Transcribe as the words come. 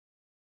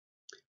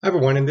Hi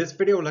everyone, in this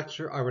video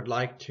lecture I would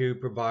like to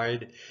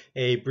provide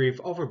a brief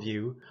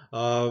overview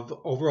of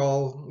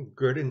overall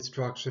good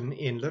instruction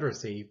in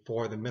literacy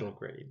for the middle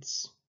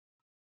grades.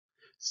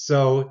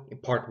 So in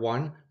part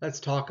one, let's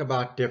talk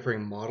about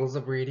differing models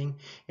of reading,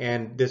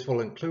 and this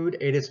will include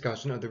a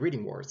discussion of the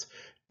reading wars.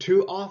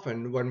 Too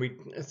often when we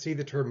see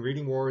the term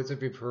reading wars, if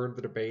we've heard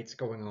the debates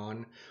going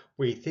on,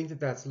 we think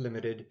that that's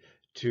limited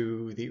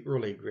to the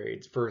early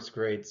grades, first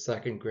grade,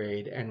 second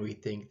grade, and we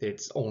think that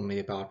it's only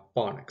about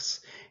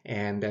phonics,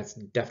 and that's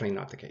definitely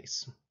not the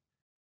case.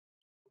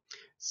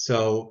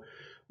 So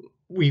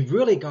we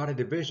really got a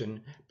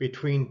division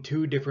between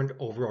two different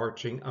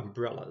overarching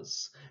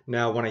umbrellas.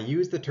 Now, when I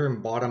use the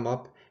term bottom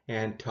up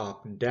and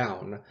top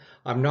down,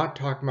 I'm not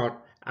talking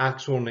about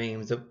actual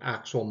names of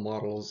actual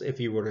models if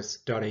you were to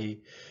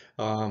study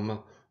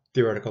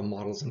theoretical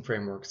models and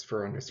frameworks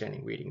for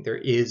understanding reading. There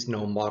is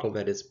no model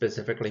that is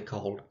specifically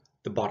called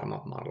the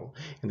bottom-up model,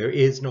 and there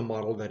is no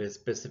model that is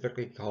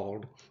specifically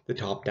called the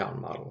top-down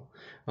model.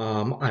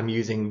 I'm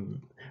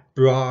using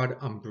broad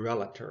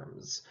umbrella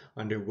terms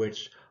under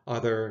which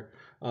other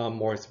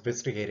more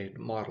sophisticated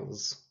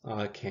models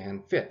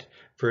can fit.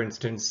 For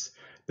instance,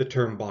 the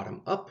term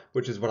bottom up,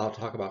 which is what I'll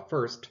talk about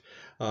first,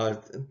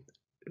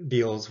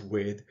 deals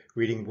with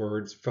reading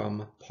words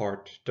from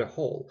part to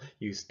whole.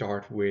 You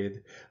start with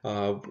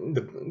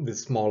the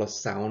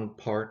smallest sound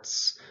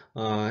parts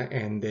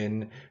and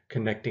then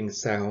connecting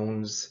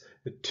sounds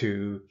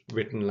to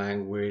written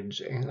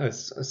language and a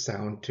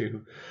sound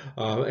to,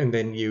 and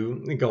then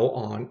you go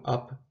on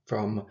up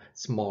from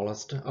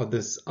smallest of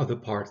this other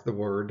parts of the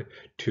word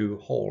to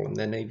whole, and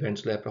then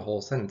eventually up to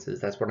whole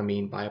sentences. That's what I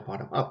mean by a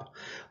bottom up.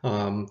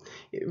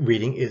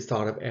 Reading is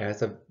thought of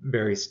as a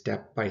very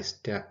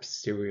step-by-step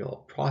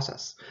serial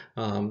process.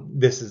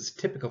 This is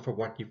typical for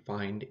what you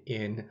find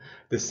in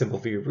the simple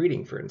view of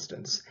reading, for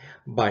instance.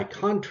 By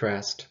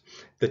contrast,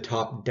 the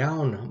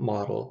top-down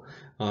model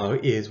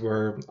is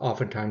where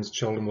oftentimes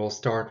children will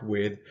start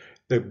with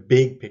the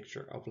big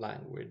picture of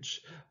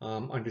language,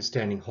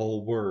 understanding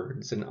whole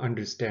words and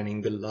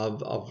understanding the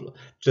love of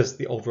just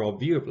the overall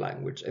view of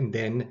language. And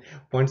then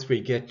once we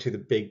get to the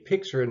big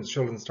picture and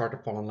children start to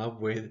fall in love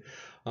with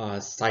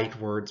sight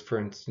words, for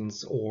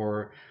instance,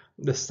 or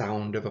the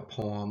sound of a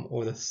poem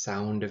or the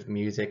sound of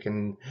music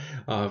and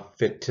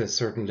fit to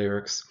certain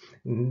lyrics.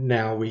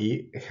 Now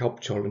we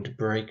help children to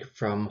break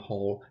from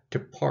whole to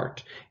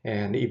part,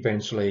 and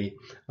eventually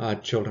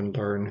children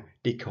learn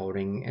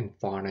decoding and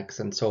phonics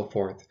and so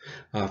forth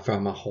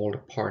from a whole to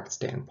part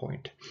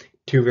standpoint.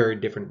 Two very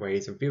different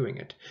ways of viewing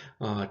it.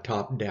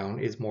 Top down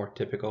is more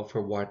typical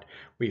for what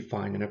we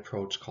find an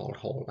approach called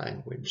whole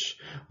language.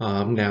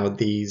 Now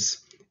these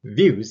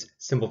views,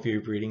 simple view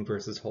of reading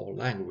versus whole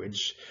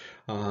language,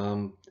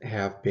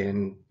 have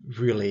been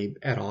really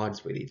at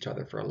odds with each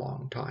other for a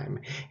long time.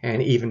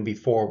 And even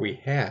before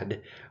we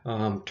had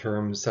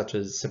terms such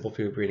as simple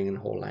view of reading and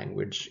whole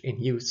language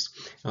in use,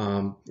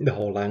 the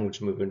whole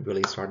language movement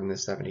really started in the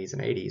 70s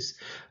and 80s.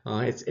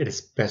 It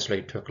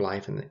especially took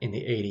life in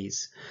the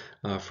 80s,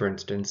 for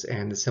instance,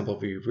 and the simple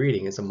view of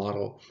reading is a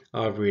model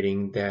of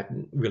reading that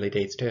really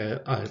dates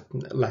to a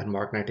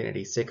landmark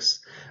 1986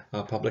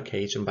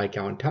 publication by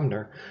Gowan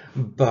Tumner.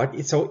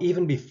 But so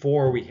even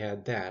before we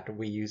had that,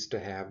 we used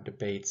to have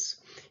debates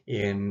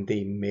in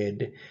the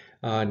mid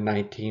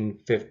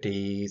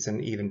 1950s,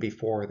 and even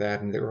before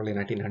that in the early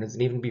 1900s,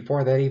 and even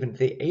before that, even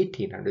the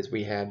 1800s,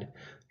 we had,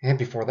 and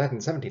before that in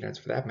the 1700s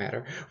for that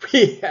matter,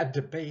 we had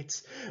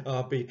debates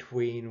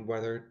between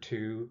whether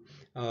to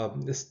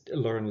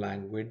learn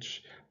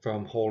language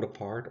from whole to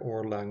part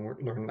or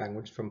learn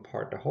language from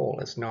part to whole.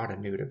 It's not a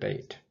new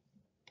debate,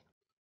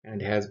 and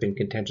has been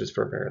contentious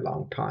for a very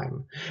long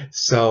time.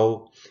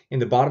 So in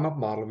the bottom-up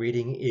model,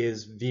 reading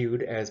is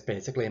viewed as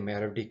basically a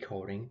matter of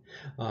decoding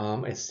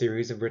a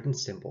series of written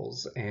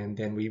symbols, and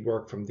then we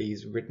work from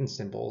these written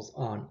symbols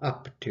on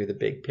up to the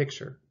big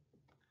picture.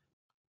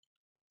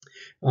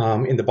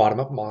 In the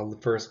bottom-up model,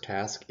 the first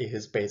task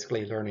is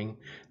basically learning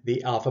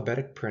the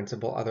alphabetic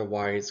principle,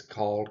 otherwise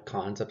called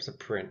concepts of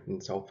print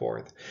and so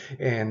forth.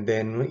 And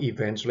then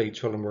eventually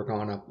children work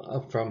on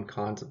up from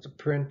concepts of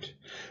print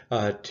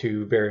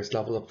to various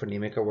levels of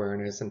phonemic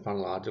awareness and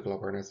phonological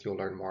awareness. You'll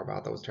learn more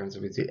about those terms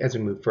as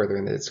we move further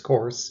in this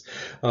course.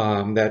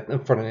 That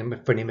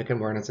phonemic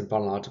awareness and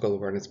phonological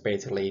awareness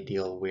basically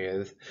deal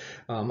with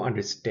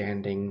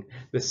understanding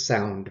the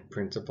sound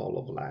principle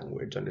of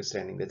language,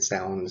 understanding that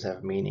sounds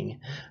have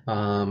meaning.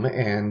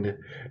 And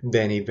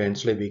then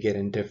eventually we get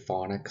into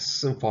phonics.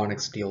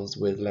 Phonics deals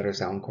with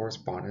letter-sound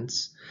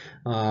correspondence,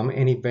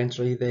 and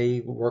eventually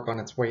they work on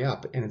its way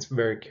up, and it's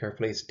very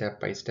carefully step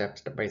by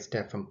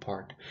step from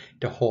part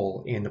to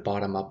whole in the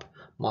bottom-up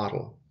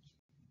model.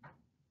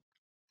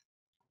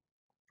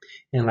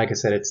 And like I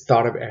said, it's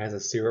thought of as a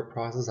serial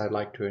process. I'd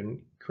like to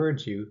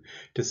encourage you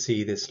to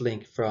see this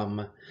link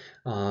from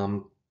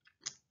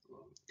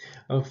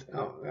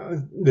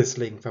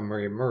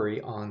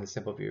Murray on the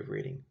simple view of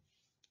reading.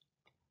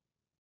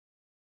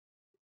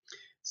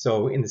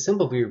 So in the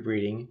simple view of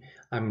reading,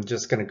 I'm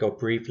just going to go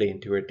briefly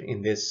into it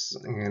in this,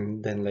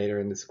 and then later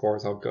in this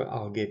course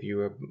I'll give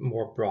you a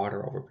more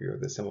broader overview of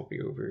the simple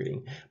view of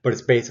reading. But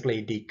it's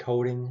basically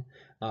decoding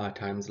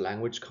times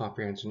language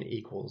comprehension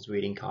equals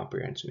reading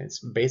comprehension. It's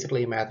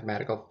basically a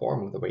mathematical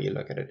formula the way you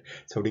look at it.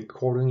 So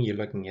decoding, you're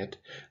looking at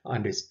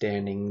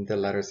understanding the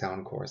letter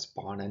sound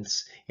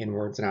correspondence in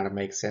words and how to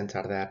make sense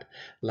out of that.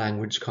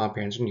 Language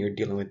comprehension, you're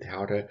dealing with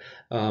how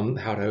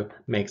to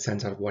make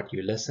sense out of what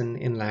you listen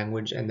in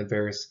language and the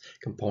various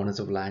components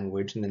of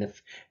language. And then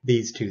if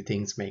these two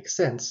things make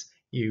sense,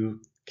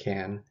 you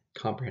can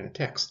comprehend a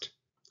text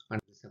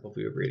under the simple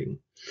view of reading.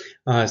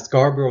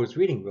 Scarborough's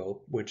reading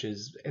rope, which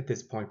is at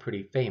this point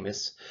pretty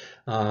famous,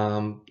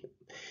 and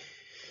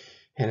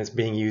it's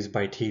being used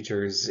by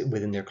teachers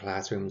within their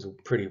classrooms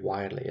pretty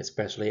widely,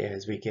 especially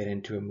as we get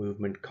into a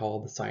movement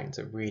called the science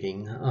of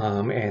reading.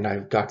 And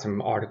I've got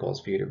some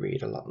articles for you to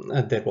read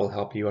that will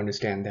help you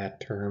understand that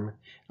term.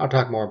 I'll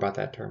talk more about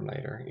that term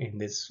later in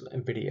this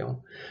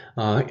video.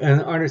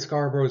 And under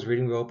Scarborough's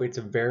reading rope, it's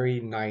a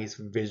very nice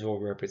visual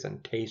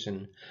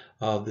representation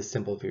of the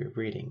simple view of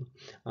reading.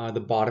 The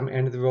bottom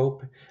end of the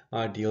rope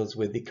deals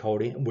with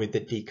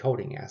the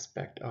decoding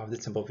aspect of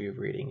the simple view of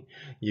reading.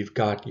 You've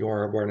got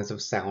your awareness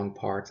of sound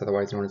parts,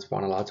 otherwise known as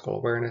phonological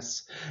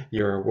awareness,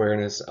 your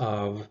awareness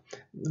of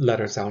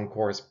letter sound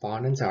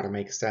correspondence, how to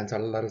make sense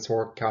out of letter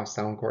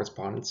sound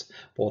correspondence,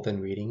 both in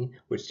reading,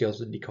 which deals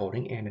with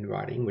decoding, and in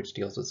writing, which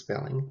deals with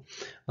spelling.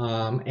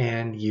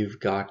 And you've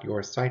got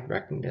your sight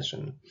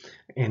recognition.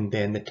 And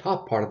then the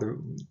top part of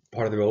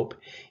the rope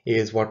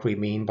is what we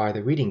mean by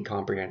the reading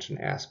comprehension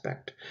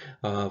aspect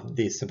of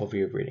the simple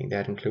view of reading.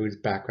 That includes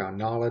background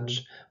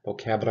knowledge,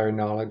 vocabulary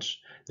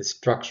knowledge, the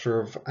structure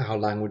of how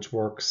language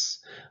works,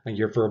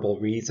 your verbal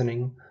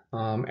reasoning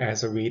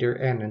as a reader,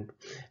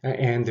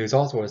 and there's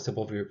also a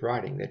simple view of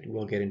writing that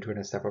we'll get into in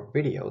a separate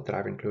video that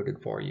I've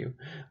included for you,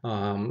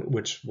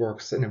 which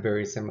works in a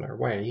very similar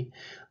way,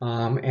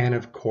 and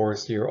of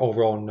course your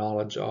overall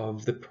knowledge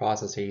of the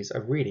processes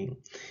of reading.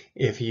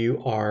 If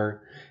you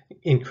are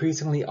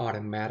increasingly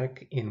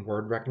automatic in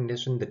word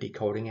recognition, the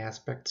decoding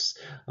aspects,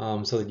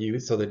 so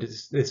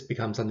that this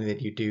becomes something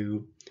that you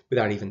do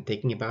without even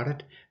thinking about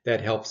it,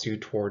 that helps you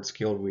towards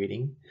skilled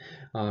reading.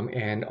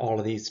 And all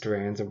of these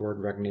strands of word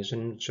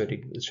recognition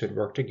should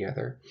work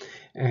together.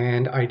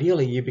 And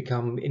ideally, you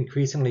become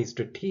increasingly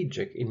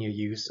strategic in your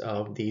use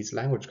of these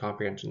language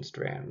comprehension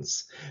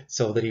strands,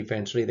 so that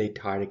eventually they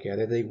tie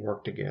together, they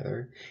work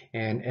together.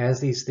 And as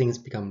these things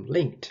become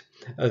linked,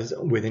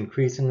 with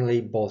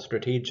increasingly both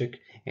strategic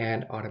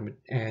and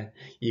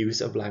use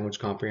of language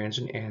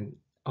comprehension and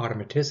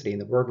automaticity in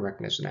the word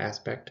recognition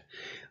aspect,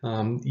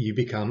 you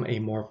become a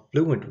more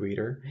fluent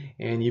reader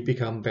and you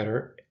become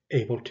better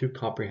able to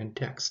comprehend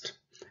text.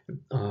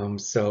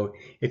 So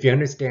if you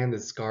understand the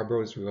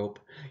Scarborough's rope,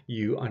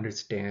 you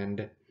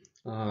understand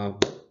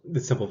the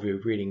simple view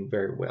of reading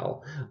very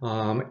well.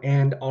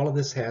 And all of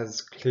this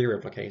has clear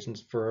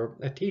implications for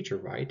a teacher,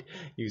 right?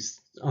 You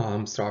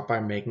start by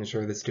making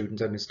sure the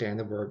students understand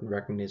the word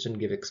recognition,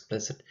 give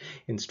explicit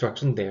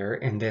instruction there,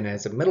 and then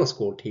as a middle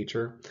school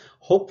teacher,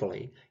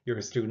 hopefully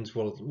your students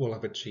will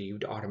have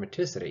achieved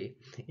automaticity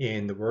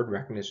in the word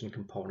recognition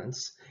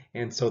components,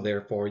 and so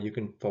therefore you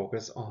can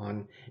focus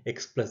on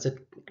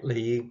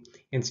explicitly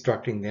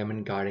instructing them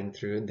and guiding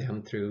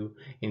them through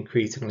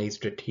increasingly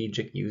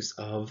strategic use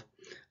of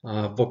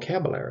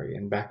vocabulary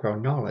and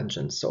background knowledge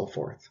and so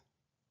forth.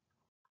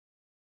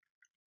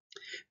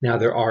 Now,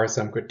 there are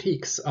some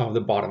critiques of the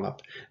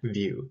bottom-up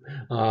view.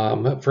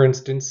 For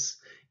instance,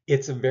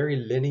 it's a very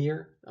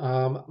linear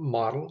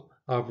model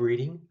of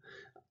reading,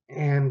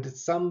 and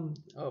some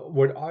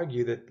would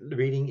argue that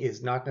reading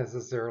is not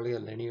necessarily a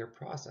linear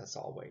process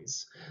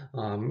always,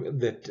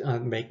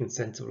 that making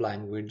sense of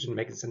language and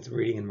making sense of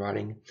reading and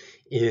writing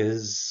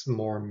is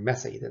more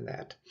messy than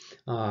that.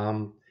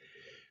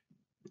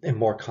 And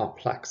more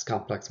complex.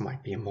 Complex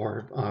might be a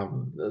more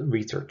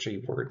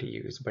researchy word to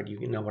use, but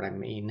you know what I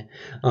mean.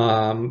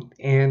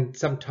 And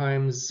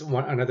sometimes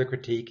another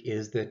critique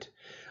is that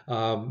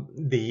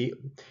the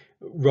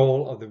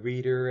role of the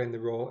reader and the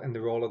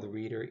role of the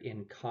reader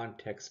in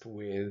context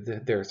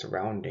with their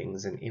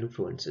surroundings and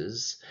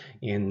influences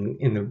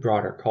in the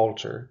broader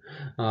culture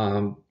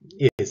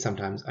is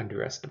sometimes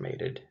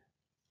underestimated.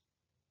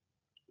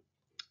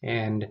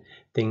 And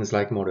things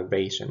like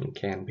motivation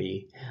can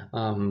be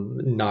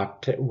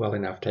not well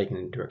enough taken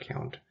into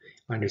account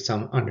under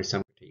some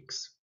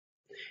critiques.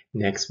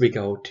 Next, we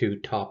go to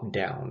top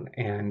down,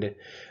 and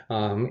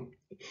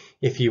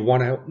if you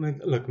want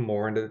to look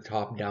more into the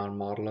top-down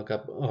model, look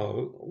up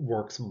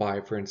works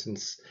by, for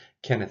instance,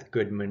 Kenneth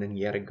Goodman and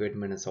Yetta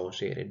Goodman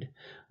associated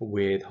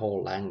with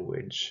whole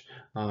language.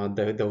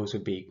 Those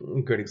would be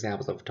good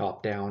examples of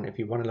top-down. If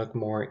you want to look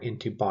more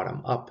into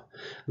bottom-up,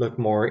 look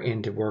more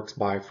into works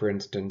by, for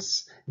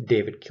instance,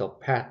 David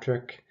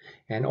Kilpatrick,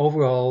 and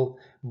overall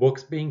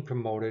books being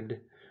promoted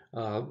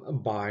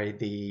by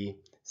the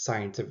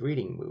Science of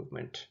Reading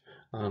movement.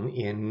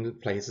 In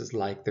places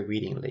like the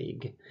Reading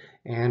League.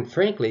 And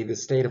frankly, the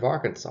state of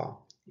Arkansas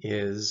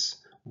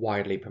is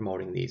widely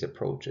promoting these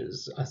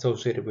approaches,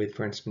 associated with,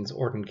 for instance,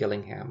 Orton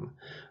Gillingham.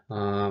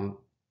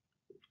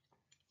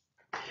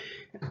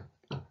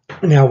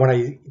 Now, when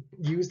I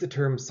use the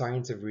term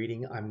science of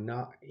reading, I'm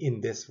not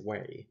in this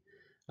way.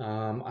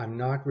 I'm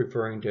not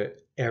referring to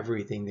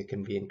everything that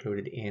can be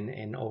included in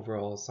an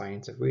overall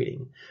science of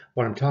reading.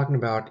 What I'm talking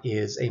about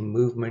is a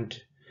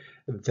movement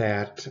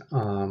that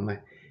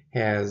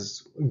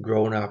has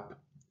grown up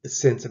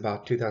since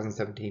about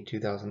 2017,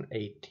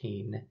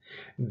 2018,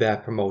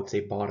 that promotes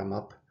a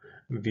bottom-up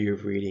view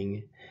of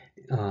reading.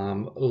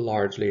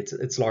 Largely,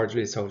 it's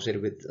largely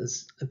associated with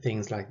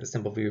things like the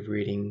simple view of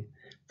reading,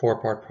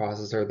 four-part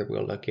processor that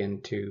we'll look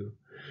into.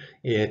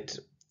 It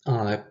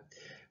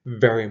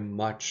very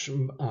much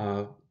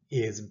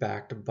is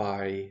backed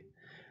by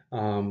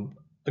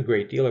a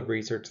great deal of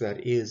research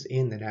that is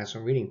in the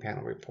National Reading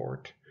Panel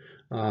report.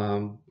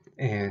 And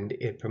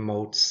it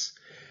promotes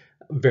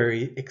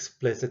very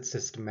explicit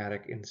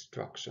systematic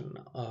instruction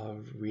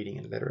of reading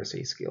and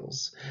literacy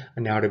skills.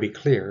 And now, to be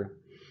clear,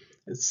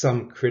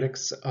 some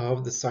critics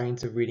of the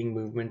science of reading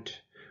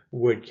movement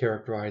would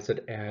characterize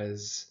it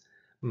as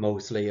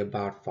mostly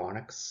about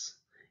phonics,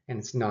 and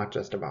it's not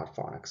just about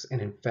phonics.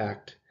 And in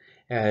fact,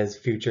 as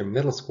future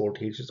middle school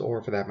teachers,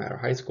 or for that matter,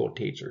 high school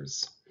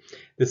teachers,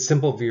 the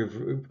simple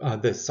view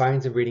of the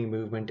science of reading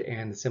movement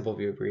and the simple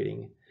view of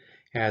reading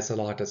has a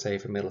lot to say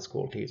for middle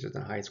school teachers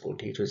and high school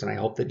teachers, and I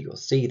hope that you'll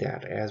see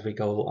that as we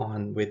go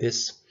on with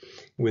this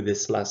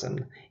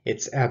lesson.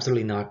 It's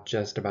absolutely not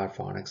just about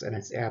phonics, and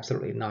it's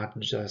absolutely not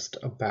just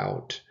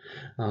about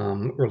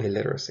early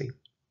literacy.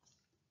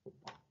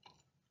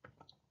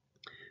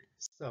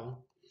 So,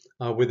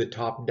 with the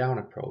top-down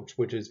approach,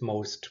 which is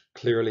most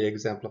clearly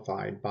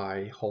exemplified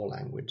by whole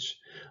language.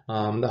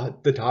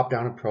 The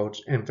top-down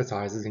approach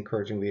emphasizes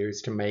encouraging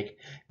readers to make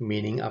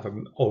meaning of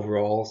an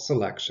overall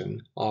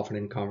selection, often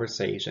in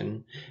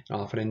conversation,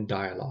 often in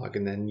dialogue,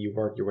 and then you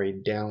work your way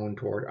down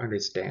toward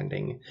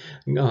understanding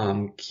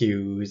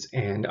cues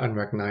and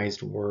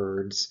unrecognized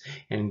words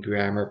and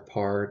grammar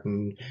part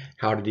and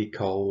how to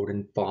decode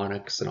and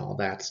phonics and all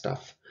that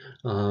stuff.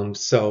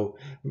 So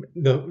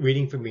the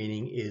reading for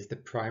meaning is the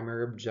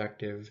primary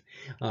objective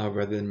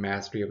rather than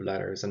mastery of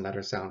letters and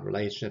letter sound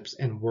relationships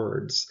and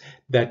words.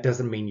 That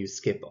doesn't mean you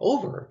skip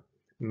over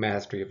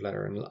mastery of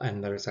letter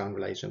and letter sound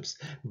relationships,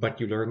 but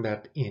you learn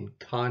that in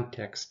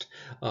context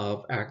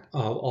of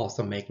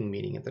also making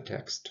meaning of the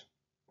text.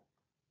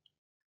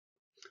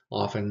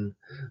 Often,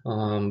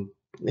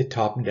 a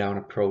top-down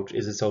approach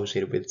is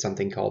associated with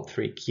something called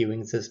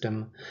 3-cueing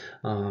system.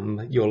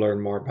 You'll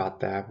learn more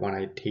about that when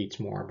I teach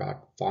more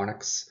about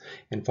phonics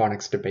and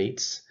phonics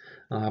debates,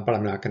 but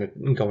I'm not going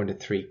to go into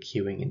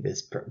 3-cueing in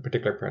this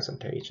particular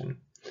presentation.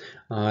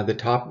 The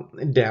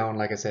top-down,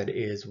 like I said,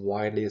 is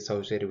widely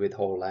associated with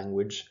whole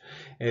language,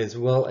 as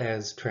well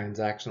as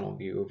transactional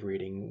view of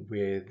reading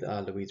with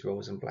Louise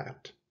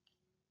Rosenblatt.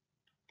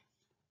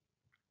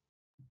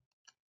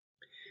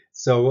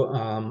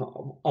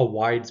 So a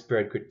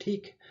widespread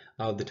critique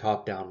of the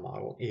top-down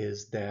model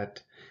is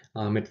that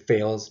it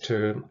fails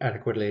to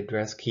adequately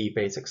address key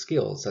basic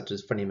skills such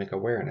as phonemic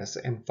awareness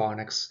and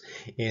phonics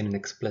in an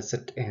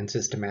explicit and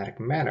systematic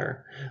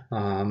manner.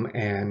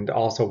 And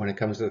also when it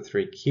comes to the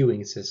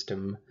 3-cueing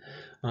system,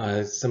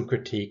 some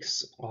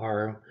critiques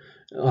are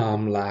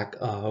lack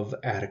of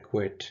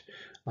adequate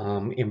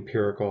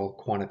empirical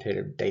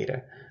quantitative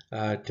data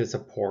to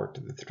support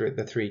the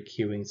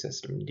 3-cueing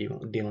system,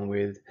 dealing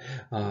with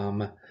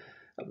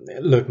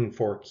looking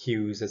for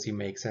cues as you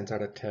make sense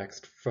out of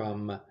text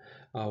from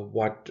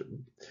what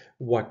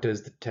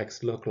does the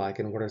text look like,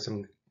 and what are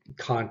some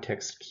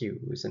context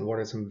cues, and what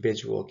are some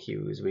visual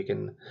cues we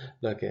can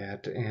look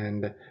at,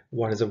 and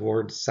what does a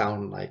word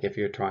sound like if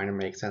you're trying to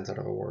make sense out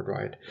of a word,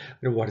 right?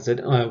 What does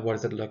it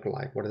look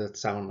like? What does it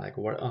sound like?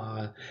 What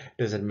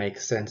does it make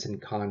sense in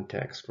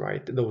context,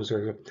 right? Those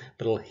are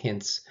little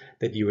hints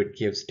that you would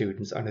give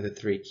students under the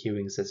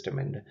 3-cueing system.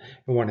 And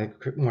one of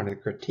the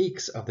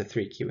critiques of the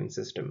 3-cueing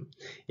system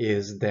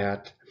is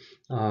that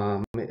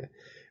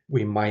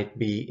we might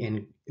be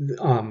in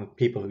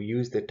people who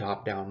use the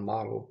top-down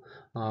model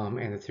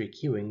and the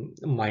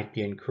 3-cueing might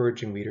be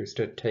encouraging readers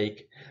to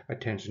take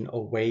attention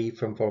away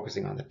from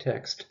focusing on the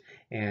text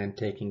and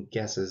taking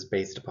guesses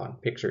based upon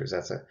pictures.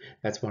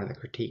 That's one of the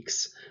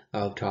critiques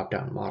of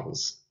top-down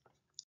models.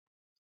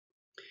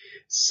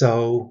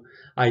 So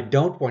I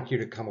don't want you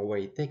to come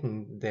away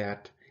thinking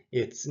that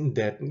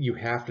you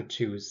have to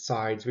choose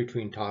sides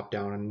between top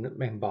down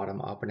and bottom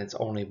up, and it's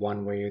only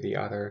one way or the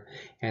other,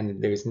 and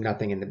there's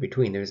nothing in the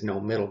between. There's no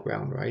middle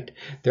ground, right?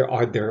 There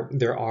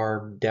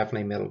are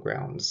definitely middle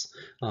grounds,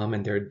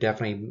 and there are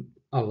definitely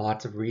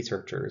lots of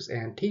researchers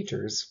and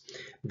teachers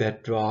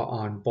that draw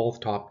on both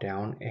top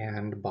down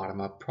and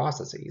bottom up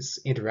processes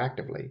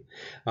interactively.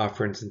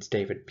 For instance,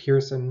 David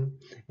Pearson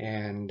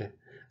and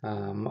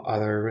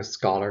other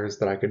scholars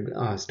that I could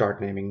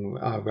start naming,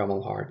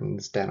 Rumelhart and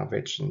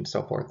Stanovich and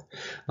so forth,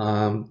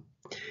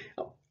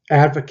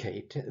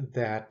 advocate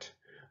that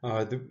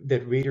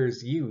that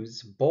readers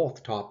use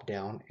both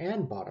top-down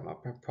and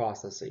bottom-up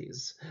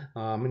processes.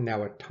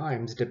 Now, at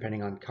times,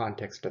 depending on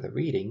context of the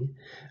reading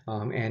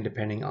and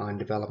depending on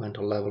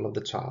developmental level of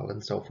the child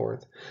and so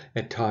forth,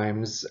 at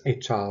times a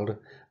child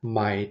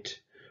might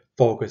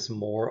focus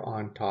more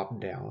on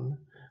top-down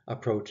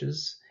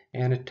approaches,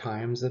 and at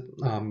times,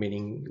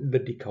 meaning the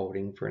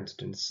decoding, for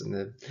instance, and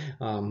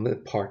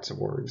the parts of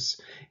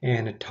words,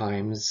 and at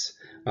times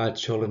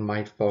children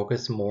might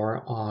focus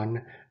more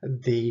on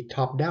the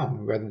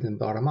top-down rather than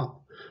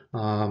bottom-up.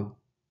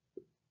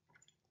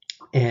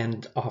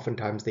 And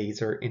oftentimes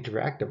these are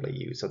interactively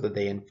used so that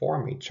they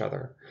inform each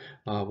other.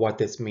 What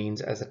this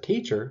means as a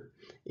teacher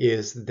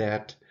is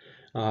that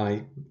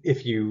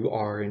if you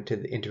are into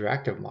the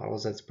interactive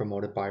models that's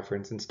promoted by, for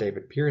instance,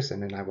 David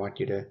Pearson, and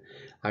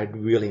I'd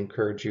really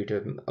encourage you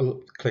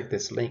to click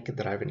this link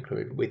that I've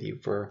included with you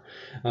for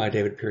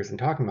David Pearson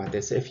talking about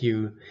this. If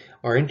you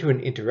are into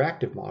an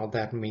interactive model,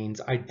 that means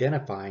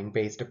identifying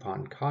based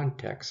upon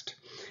context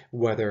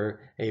whether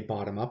a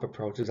bottom-up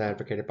approach is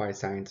advocated by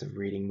Science of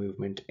Reading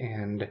movement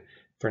and,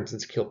 for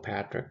instance,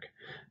 Kilpatrick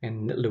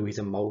and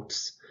Louisa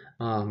Moats.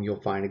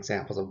 You'll find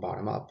examples of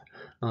bottom-up,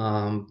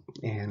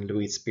 and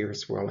Louise Spear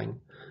Swirling,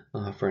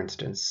 for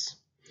instance.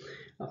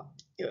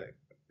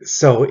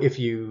 So if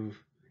you,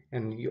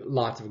 and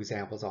lots of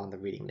examples on the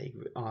Reading League,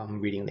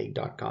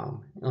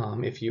 readingleague.com,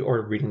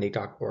 or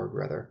readingleague.org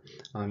rather,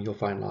 you'll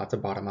find lots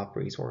of bottom-up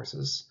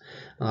resources.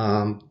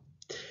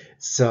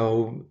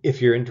 So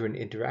if you're into an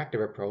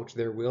interactive approach,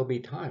 there will be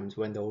times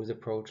when those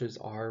approaches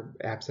are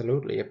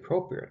absolutely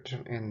appropriate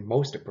and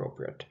most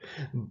appropriate.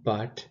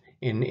 But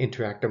in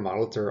interactive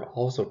models, there are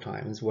also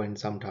times when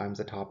sometimes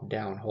a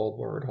top-down, whole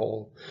word,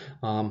 whole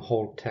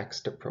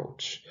text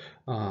approach,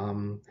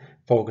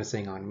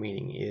 focusing on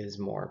meaning is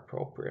more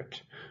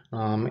appropriate.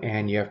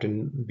 And you have to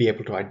be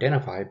able to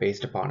identify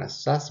based upon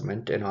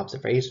assessment and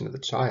observation of the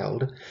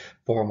child,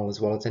 formal as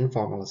well as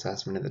informal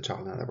assessment of the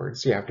child. In other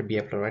words, you have to be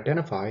able to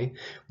identify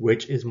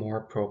which is more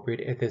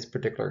appropriate at this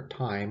particular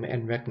time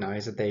and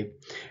recognize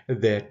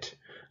that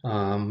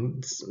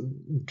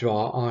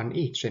draw on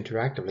each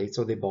interactively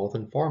so they both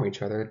inform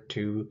each other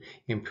to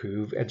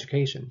improve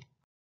education.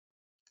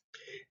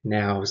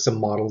 Now,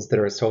 some models that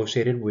are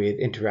associated with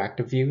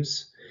interactive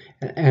views,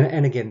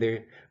 and again,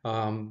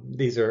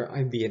 these are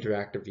the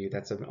interactive view,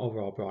 that's an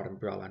overall broad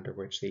umbrella under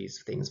which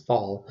these things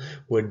fall,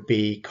 would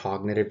be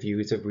cognitive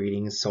views of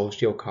reading,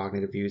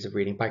 socio-cognitive views of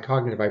reading. By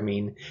cognitive, I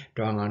mean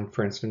drawing on,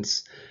 for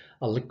instance,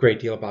 a great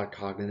deal about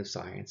cognitive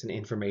science and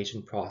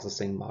information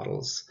processing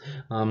models.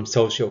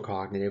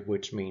 Socio-cognitive,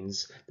 which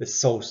means the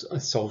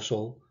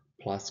social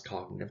plus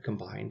cognitive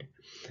combined.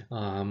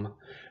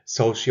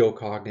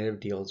 Socio-cognitive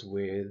deals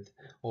with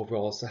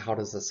overall, so how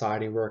does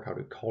society work, how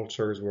do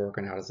cultures work,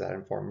 and how does that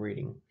inform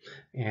reading?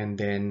 And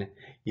then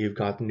you've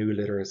got new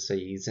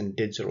literacies and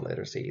digital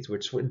literacies,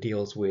 which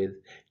deals with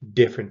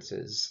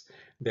differences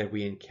that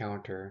we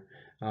encounter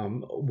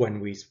when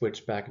we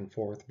switch back and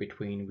forth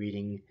between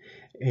reading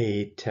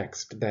a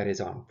text that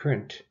is on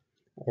print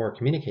or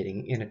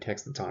communicating in a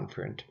text that's on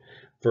print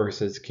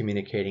versus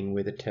communicating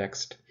with a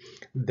text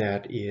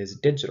that is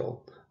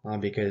digital.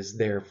 Because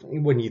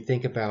when you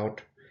think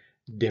about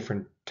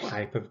different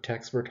type of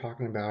text, we're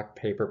talking about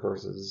paper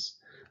versus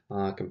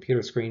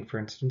computer screen, for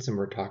instance, and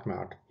we're talking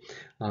about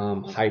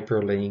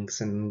hyperlinks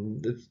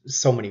and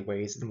so many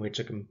ways in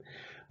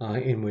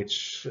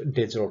which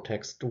digital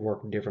text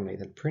work differently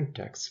than print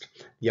text.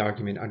 The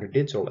argument under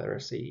digital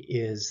literacy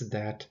is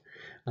that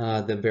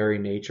the very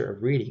nature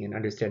of reading and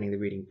understanding the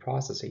reading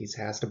processes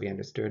has to be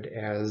understood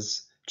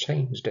as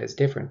changed, as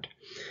different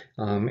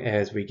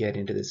as we get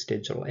into this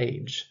digital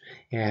age.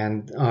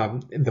 And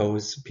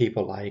those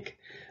people like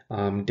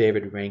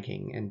David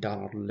Ranking and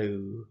Donald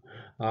Liu,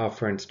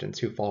 for instance,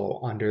 who follow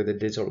under the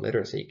digital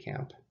literacy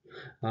camp,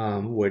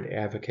 would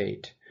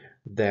advocate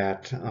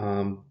that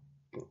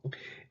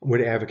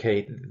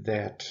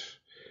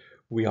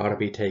we ought to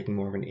be taking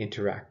more of an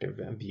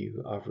interactive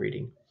view of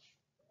reading.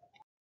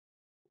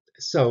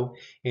 So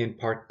in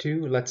part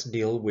 2, let's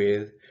deal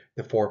with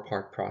the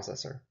 4-part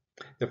processor.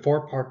 The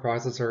 4-part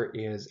processor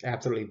is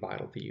absolutely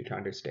vital for you to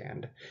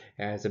understand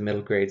as a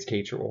middle grades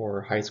teacher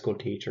or high school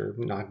teacher,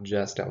 not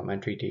just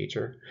elementary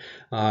teacher,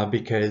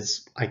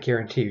 because I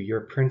guarantee you,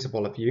 your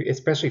principal,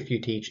 especially if you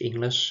teach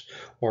English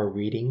or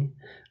reading,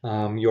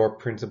 your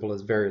principal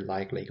is very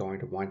likely going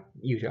to want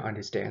you to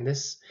understand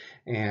this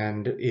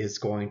and is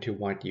going to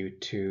want you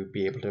to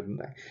be able to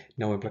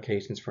know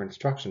implications for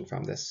instruction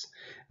from this.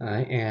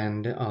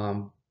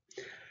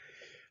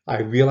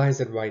 I realize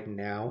that right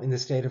now in the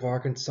state of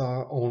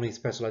Arkansas, only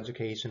special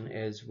education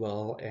as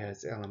well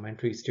as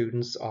elementary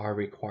students are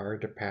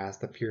required to pass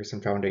the Pearson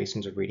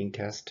Foundations of Reading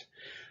test.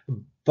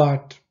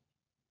 But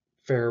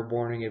fair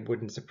warning, it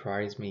wouldn't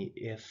surprise me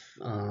if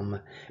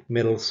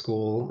middle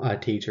school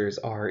teachers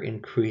are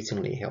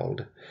increasingly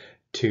held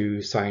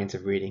to Science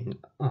of Reading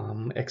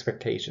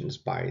expectations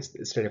by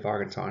the state of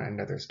Arkansas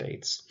and other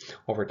states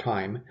over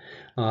time.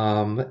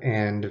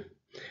 And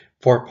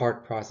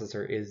 4-part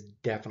processor is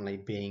definitely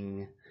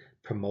being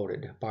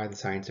promoted by the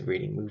Science of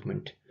Reading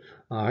movement.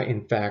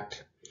 In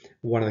fact,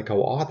 one of the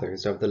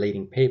co-authors of the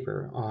leading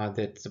paper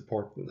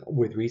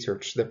with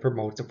research that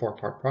promotes a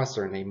four-part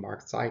processor named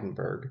Mark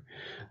Seidenberg,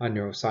 a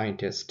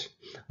neuroscientist,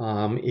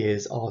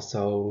 is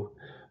also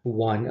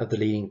one of the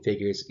leading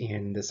figures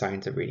in the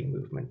science of reading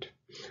movement.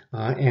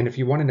 And if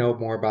you want to know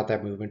more about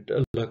that movement,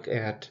 look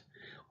at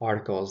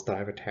articles that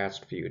I've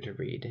attached for you to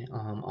read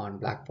on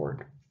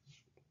Blackboard.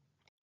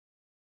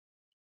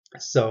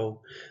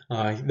 So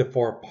the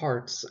four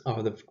parts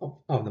of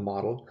the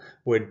model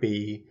would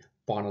be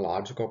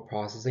phonological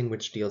processing,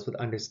 which deals with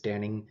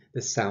understanding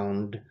the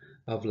sound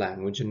of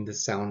language and the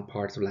sound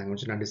parts of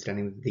language and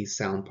understanding that these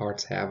sound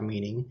parts have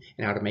meaning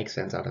and how to make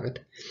sense out of it.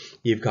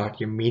 You've got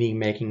your meaning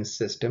making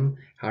system.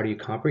 How do you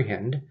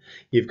comprehend?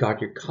 You've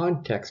got your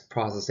context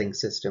processing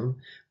system,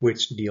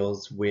 which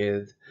deals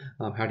with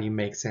how do you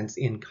make sense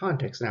in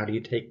context and how do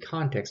you take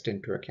context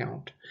into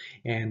account.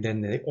 And then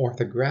the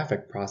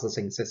orthographic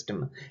processing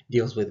system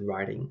deals with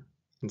writing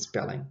and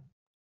spelling.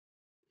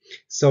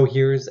 So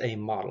here's a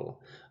model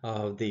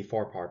of the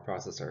four-part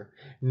processor.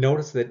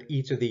 Notice that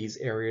each of these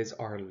areas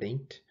are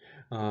linked.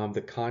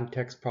 The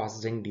context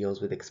processing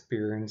deals with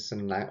experience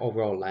and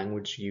overall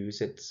language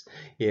use.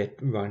 It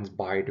runs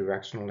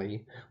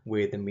bidirectionally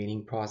with the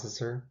meaning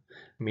processor.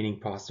 Meaning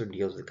processor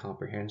deals with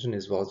comprehension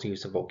as well as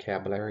use of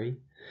vocabulary.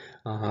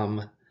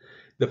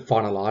 The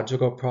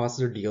phonological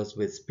processor deals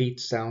with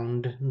speech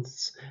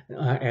sounds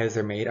as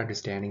they're made,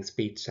 understanding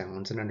speech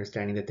sounds and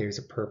understanding that there's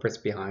a purpose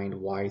behind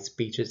why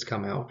speeches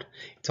come out.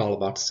 It's all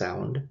about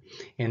sound.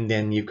 And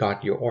then you've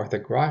got your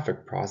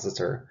orthographic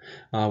processor,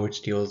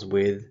 which deals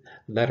with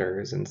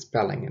letters and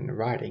spelling and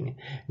writing.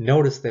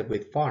 Notice that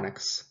with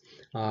phonics,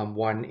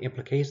 one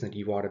implication that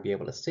you ought to be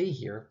able to see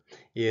here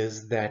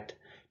is that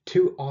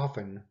too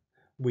often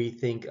we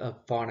think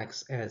of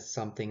phonics as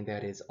something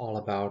that is all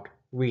about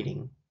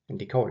reading and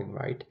decoding,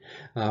 right?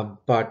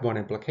 But one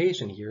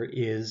implication here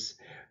is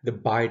the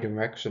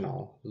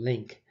bidirectional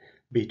link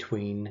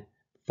between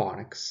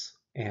phonics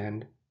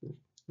and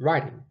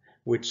writing,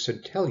 which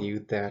should tell you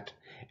that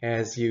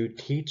as you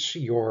teach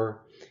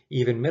your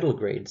even middle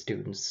grade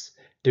students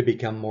to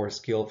become more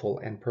skillful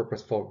and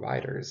purposeful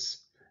writers,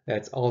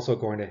 that's also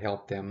going to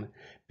help them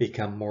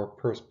become more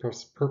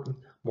purposeful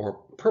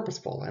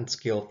and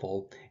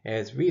skillful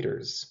as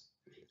readers,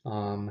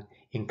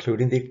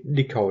 including the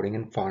decoding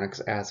and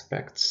phonics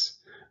aspects.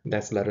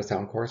 That's letter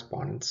sound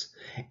correspondence,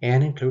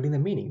 and including the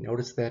meaning.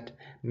 Notice that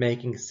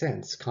making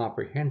sense,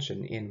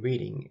 comprehension in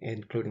reading,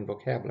 including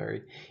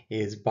vocabulary,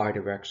 is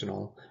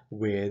bidirectional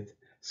with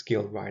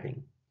skilled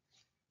writing.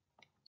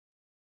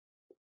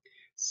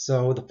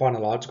 So the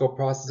phonological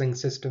processing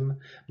system,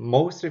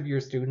 most of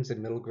your students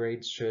in middle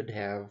grades should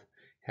have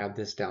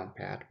this down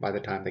pat by the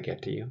time they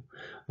get to you.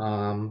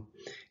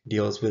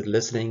 Deals with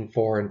listening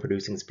for and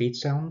producing speech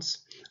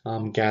sounds,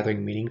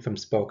 gathering meaning from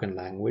spoken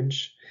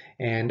language,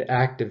 and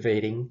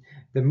activating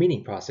the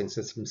meaning processing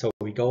system. So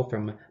we go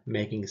from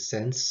making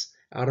sense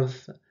out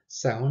of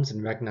sounds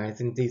and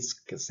recognizing these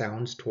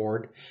sounds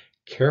toward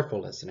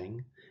careful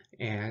listening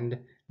and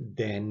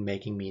then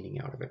making meaning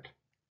out of it.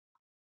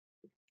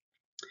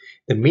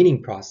 The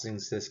meaning processing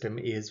system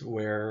is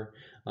where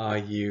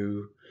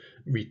you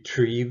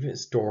retrieve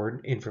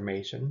stored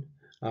information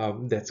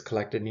that's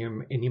collected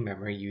in your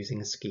memory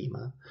using a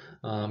schema.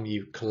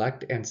 You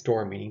collect and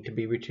store meaning to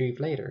be retrieved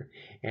later,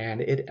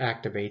 and it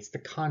activates the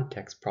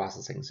context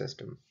processing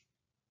system.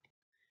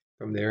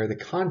 From there, the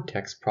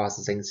context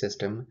processing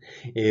system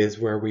is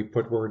where we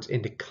put words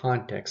into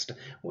context,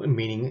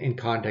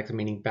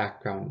 meaning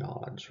background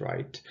knowledge,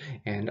 right?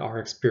 And our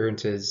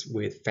experiences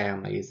with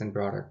families and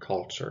broader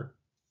culture.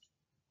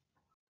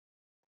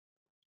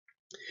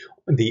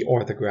 The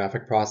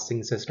orthographic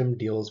processing system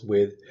deals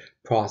with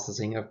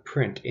processing of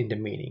print into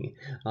meaning,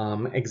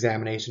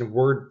 examination of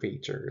word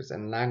features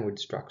and language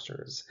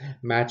structures,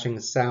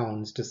 matching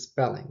sounds to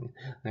spelling,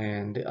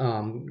 and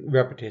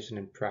repetition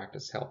and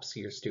practice helps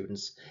your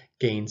students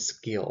gain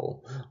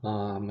skill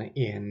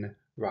in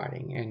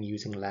writing and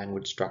using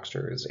language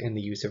structures in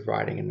the use of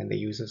writing and in the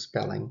use of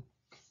spelling.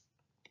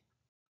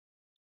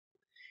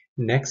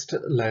 Next,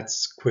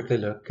 let's quickly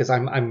look, because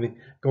I'm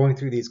going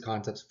through these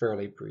concepts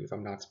fairly brief.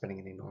 I'm not spending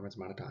an enormous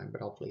amount of time,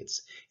 but hopefully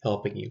it's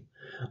helping you.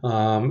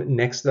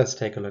 Next, let's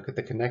take a look at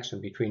the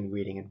connection between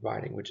reading and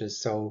writing, which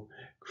is so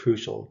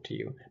crucial to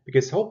you.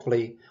 Because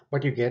hopefully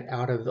what you get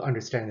out of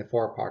understanding the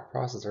four-part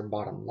processor,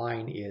 bottom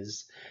line,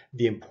 is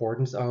the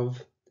importance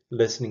of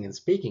listening and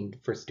speaking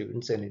for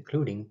students, and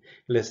including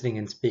listening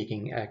and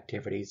speaking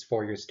activities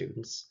for your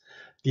students.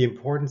 The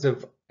importance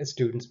of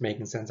students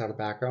making sense out of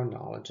background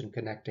knowledge and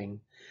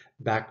connecting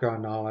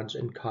background knowledge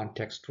and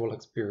contextual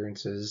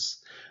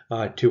experiences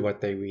to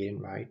what they read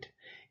and write.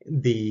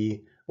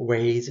 The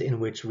ways in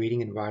which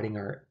reading and writing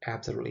are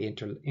absolutely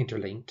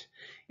interlinked,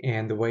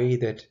 and the way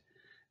that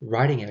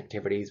writing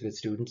activities with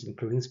students,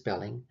 including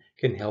spelling,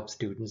 can help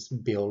students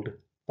build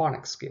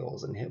phonics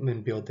skills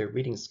and build their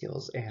reading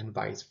skills, and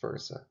vice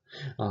versa,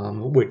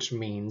 which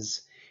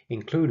means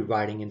include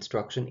writing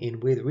instruction in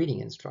with reading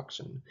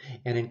instruction,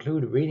 and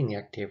include reading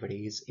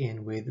activities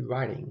in with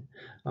writing,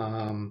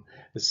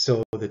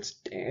 so that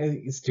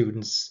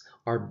students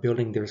are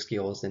building their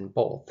skills in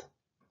both.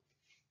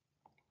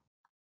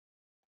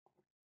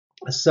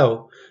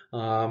 So,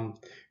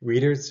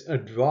 readers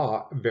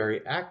draw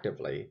very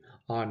actively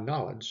on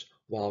knowledge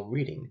while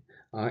reading,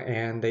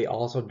 and they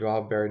also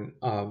draw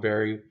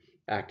very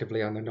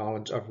actively on the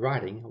knowledge of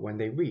writing when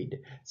they read.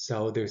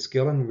 So their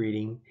skill in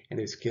reading and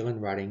their skill in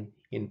writing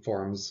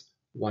informs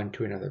one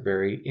to another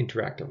very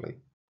interactively.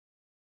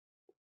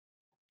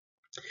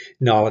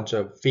 Knowledge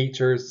of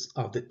features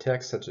of the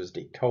text, such as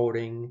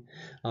decoding,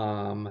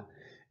 um,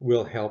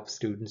 will help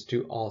students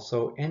to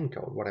also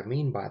encode. What I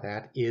mean by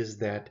that is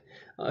that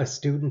a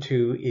student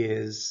who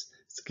is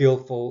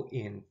skillful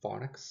in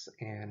phonics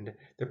and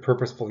the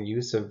purposeful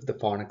use of the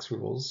phonics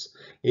rules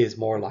is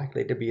more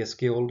likely to be a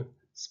skilled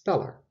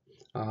speller.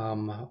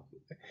 Um,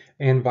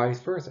 and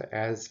vice versa.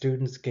 As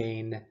students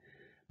gain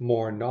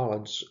more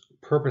knowledge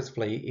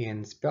purposefully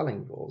in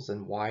spelling rules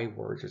and why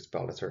words are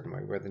spelled a certain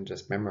way rather than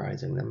just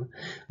memorizing them,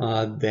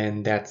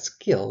 then that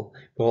skill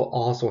will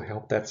also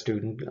help that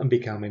student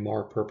become a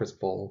more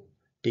purposeful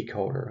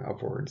decoder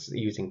of words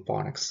using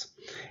phonics.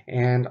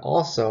 And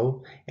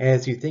also,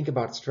 as you think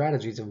about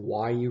strategies of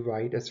why you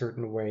write a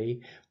certain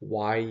way,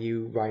 why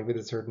you write with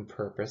a certain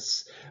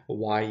purpose,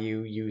 why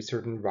you use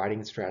certain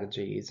writing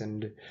strategies,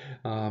 and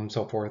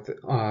so forth,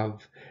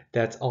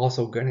 that's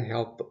also going to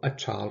help a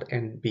child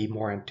and be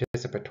more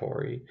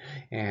anticipatory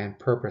and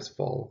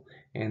purposeful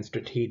and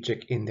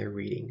strategic in their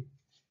reading.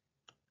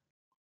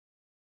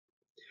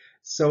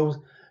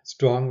 So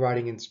strong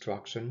writing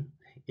instruction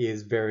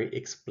is very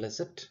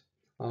explicit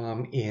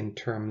in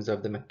terms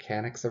of the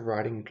mechanics of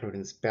writing,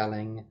 including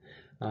spelling,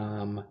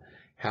 um,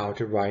 how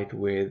to write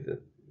with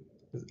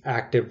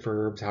active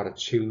verbs, how to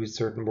choose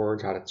certain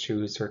words, how to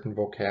choose certain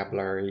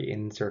vocabulary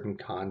in certain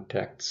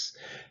contexts,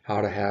 how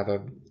to have a,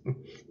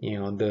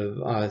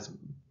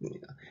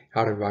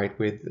 how to write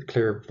with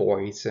clear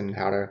voice and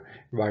how to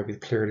write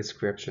with clear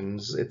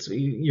descriptions.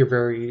 You're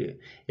very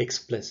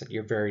explicit.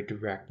 You're very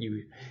direct.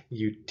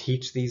 You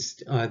teach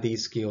these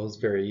skills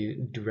very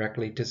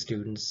directly to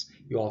students.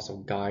 You also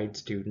guide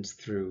students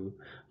through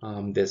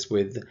this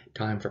with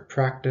time for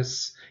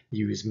practice.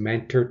 Use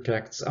mentor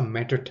texts. A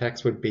mentor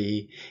text would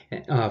be,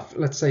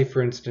 let's say,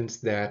 for instance,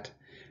 that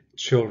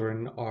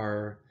children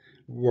are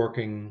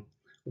working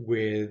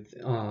with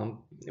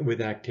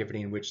an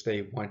activity in which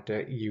they want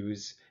to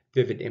use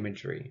vivid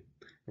imagery,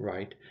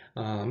 right?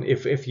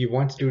 If you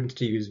want students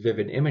to use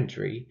vivid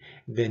imagery,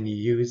 then you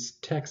use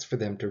text for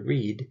them to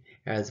read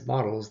as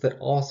models that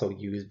also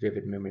use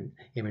vivid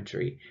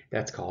imagery.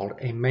 That's called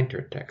a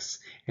mentor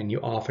text. And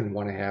you often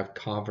want to have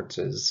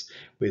conferences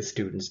with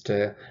students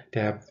to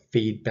have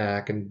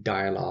feedback and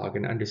dialogue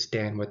and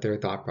understand what their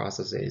thought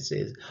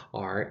processes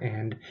are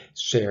and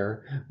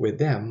share with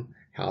them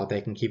how they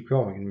can keep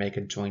growing and make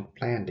a joint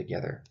plan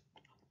together.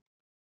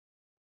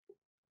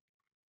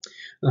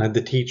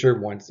 The teacher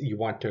wants you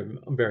want to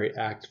very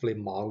actively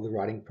model the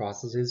writing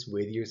processes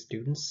with your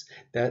students.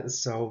 And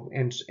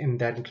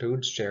that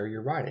includes share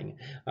your writing,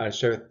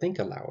 share think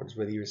alouds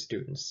with your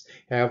students.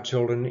 Have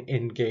children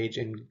engage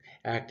in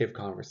active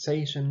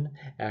conversation,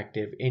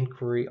 active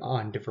inquiry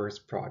on diverse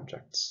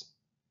projects.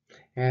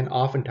 And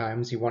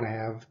oftentimes you want to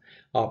have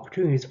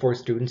opportunities for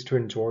students to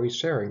enjoy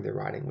sharing their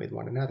writing with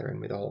one another and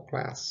with the whole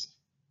class.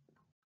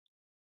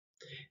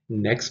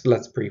 Next,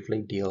 let's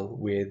briefly deal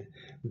with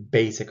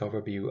basic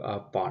overview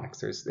of phonics.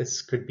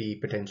 This could be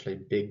potentially a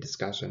big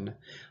discussion.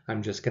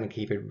 I'm just going to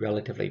keep it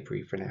relatively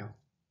brief for now.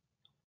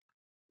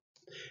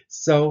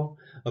 So,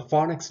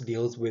 phonics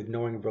deals with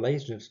knowing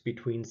relationships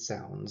between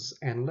sounds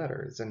and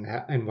letters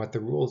and what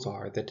the rules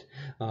are that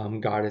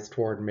guide us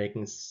toward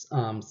making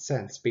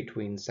sense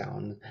between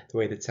sounds, the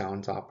way that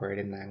sounds operate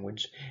in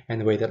language, and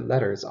the way that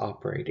letters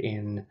operate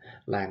in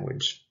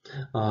language.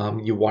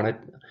 You want it,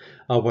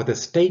 what the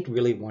state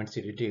really wants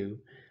you to do,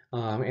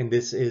 and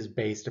this is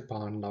based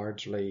upon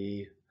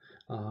largely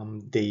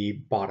the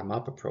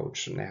bottom-up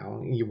approach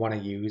now. You want to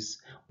use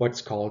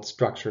what's called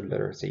structured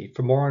literacy.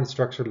 For more on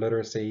structured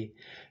literacy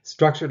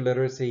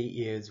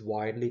is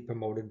widely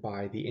promoted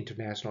by the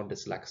International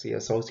Dyslexia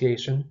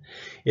Association.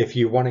 If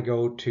you want to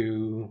go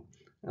to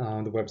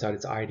the website,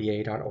 it's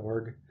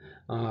ida.org,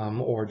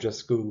 or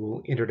just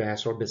Google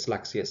International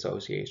Dyslexia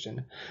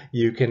Association.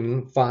 You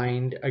can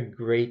find a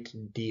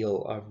great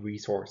deal of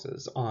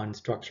resources on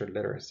structured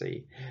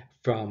literacy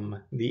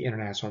from the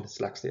International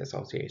Dyslexia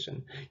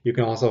Association. You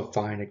can also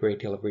find a great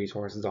deal of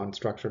resources on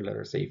structured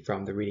literacy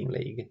from the Reading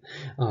League.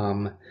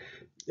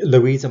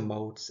 Louisa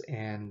Moats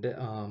and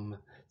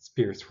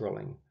Spear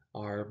Swirling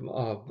are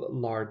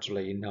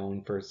largely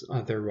known for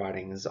their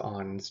writings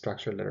on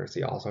structured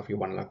literacy. Also, if you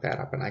want to look that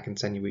up, and I can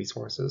send you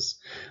resources.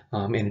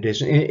 In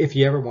addition, if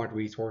you ever want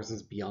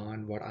resources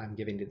beyond what I'm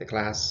giving to the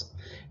class,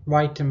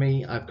 write to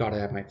me. I've got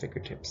it at my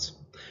fingertips.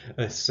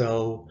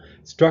 So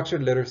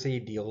structured literacy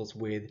deals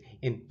with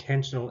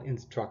intentional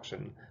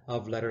instruction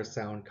of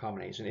letter-sound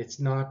combination. It's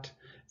not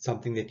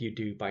something that you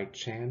do by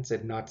chance.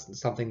 It's not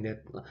something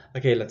that,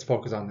 okay, let's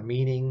focus on the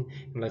meaning,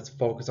 and let's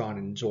focus on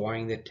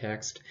enjoying the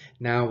text.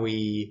 Now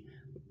we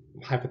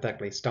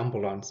hypothetically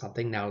stumbled on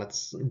something. Now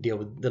let's deal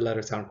with the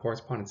letter sound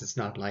correspondence. It's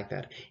not like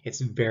that.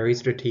 It's very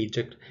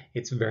strategic.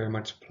 It's very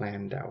much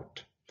planned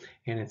out.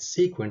 And it's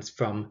sequenced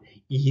from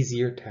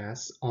easier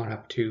tasks on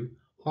up to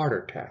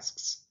harder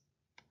tasks.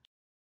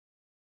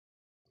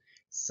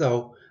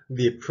 So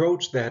the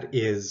approach that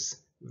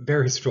is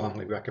very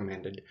strongly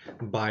recommended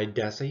by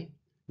DESE,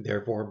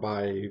 therefore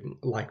by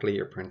likely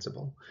your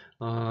principal,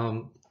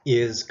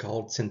 is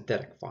called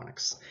synthetic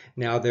phonics.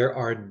 Now there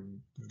are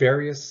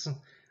various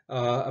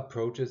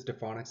approaches to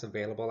phonics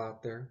available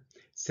out there.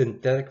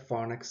 Synthetic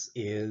phonics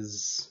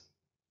is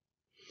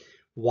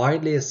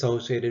widely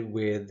associated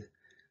with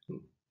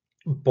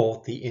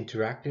both the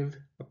interactive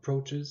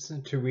approaches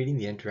to reading,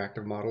 the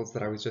interactive models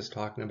that I was just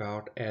talking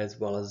about, as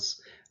well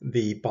as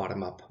the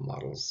bottom-up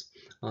models.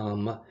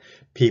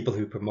 People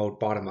who promote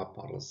bottom-up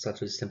models,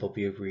 such as Simple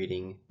View of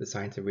Reading, the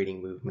Science of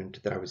Reading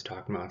movement that I was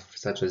talking about,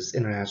 such as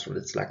International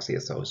Dyslexia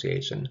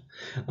Association,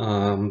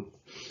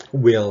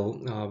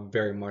 will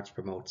very much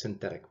promote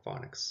synthetic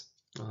phonics.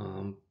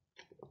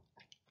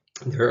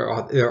 There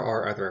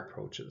are other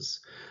approaches,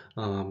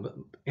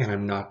 and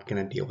I'm not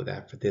going to deal with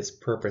that for this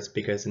purpose,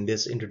 because in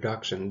this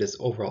introduction, this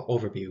overall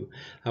overview,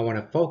 I want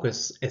to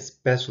focus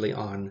especially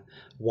on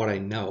what I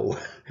know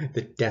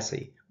that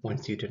DESE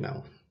wants you to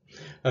know.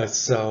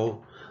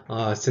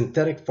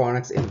 Synthetic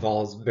phonics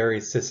involves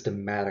very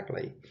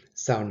systematically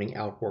sounding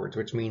out words,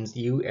 which means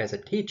you as a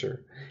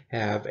teacher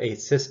have a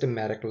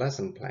systematic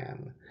lesson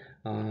plan.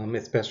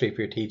 Especially if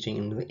you're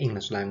teaching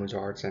English language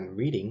arts and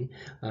reading,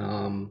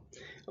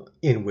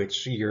 in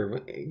which your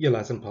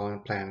lesson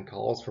plan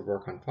calls for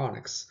work on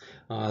phonics,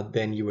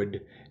 then you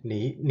would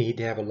need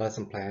to have a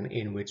lesson plan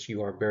in which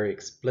you are very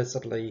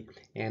explicitly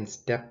and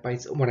step by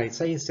step. When I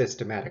say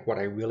systematic, what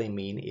I really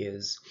mean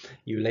is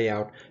you lay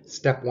out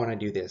step 1 I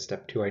do this,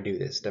 step 2 I do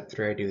this, step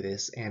 3 I do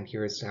this, and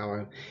here's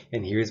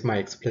my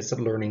explicit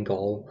learning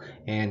goal,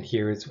 and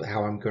here's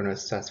how I'm going to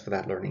assess for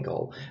that learning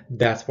goal.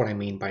 That's what I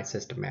mean by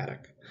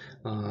systematic.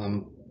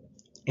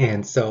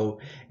 And so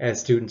as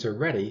students are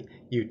ready,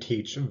 you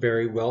teach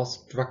very well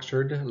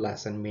structured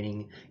lesson,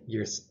 meaning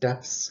your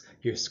steps,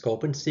 your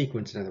scope and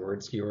sequence. In other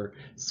words, your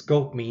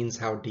scope means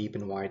how deep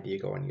and wide do you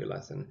go in your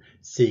lesson.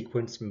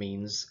 Sequence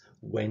means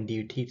when do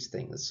you teach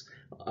things.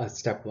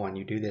 Step 1,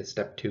 you do this.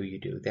 Step 2, you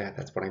do that.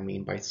 That's what I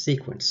mean by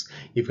sequence.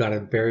 You've got a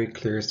very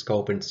clear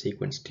scope and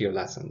sequence to your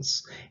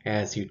lessons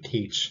as you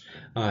teach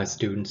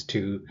students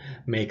to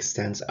make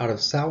sense out of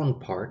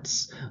sound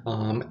parts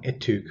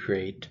to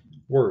create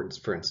words,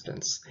 for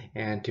instance,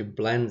 and to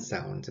blend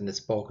sounds into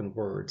spoken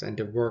words, and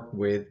to work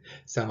with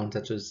sounds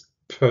such as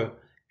p,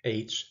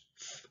 h,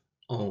 f,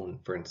 own,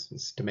 for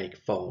instance, to make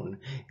phone,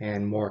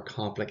 and more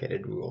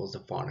complicated rules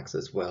of phonics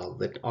as well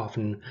that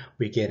often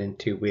we get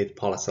into with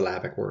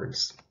polysyllabic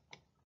words.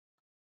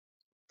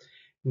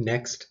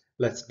 Next,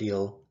 let's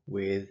deal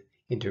with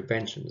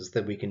interventions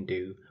that we can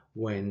do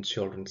when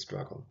children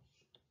struggle.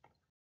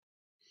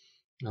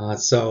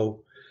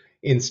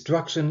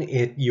 Instruction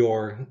at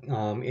your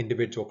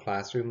individual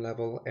classroom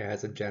level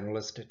as a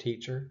generalist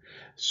teacher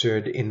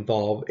should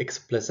involve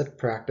explicit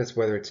practice,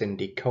 whether it's in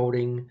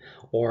decoding,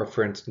 or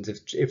for instance,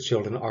 if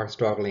children are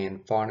struggling in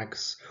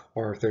phonics,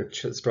 or if they're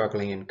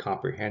struggling in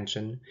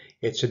comprehension,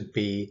 it should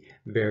be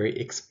very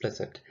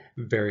explicit,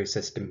 very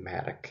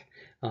systematic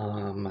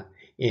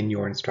in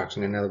your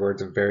instruction. In other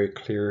words, a very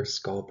clear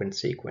scope and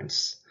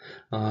sequence.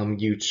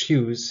 You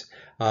choose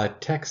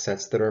text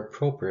sets that are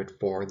appropriate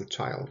for the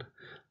child.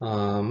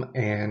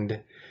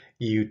 And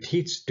you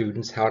teach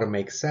students how to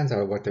make sense out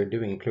of what they're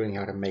doing, including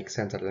how to make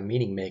sense out of the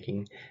meaning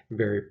making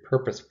very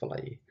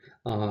purposefully,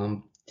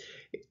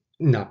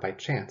 not by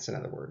chance, in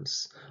other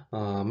words.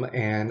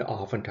 And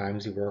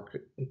oftentimes you work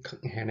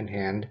hand in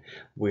hand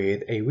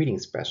with a reading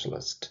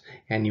specialist,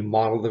 and you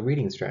model the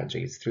reading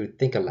strategies through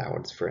think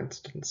alouds, for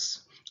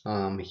instance.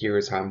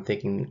 Here's how I'm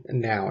thinking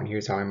now, and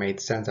here's how I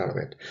made sense out of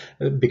it.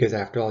 Because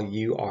after all,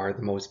 you are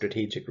the most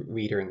strategic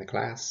reader in the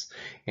class,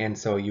 and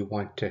so you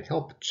want to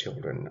help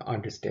children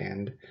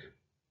understand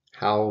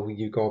how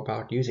you go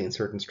about using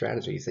certain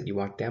strategies that you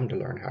want them to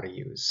learn how to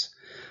use.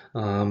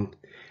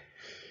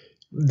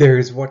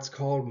 There's what's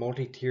called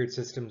multi-tiered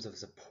systems of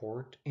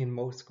support in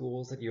most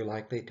schools that you're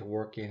likely to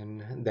work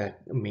in.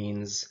 That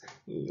means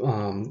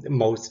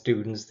most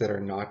students that are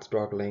not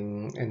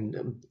struggling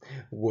and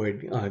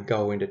would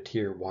go into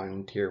tier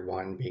one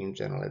being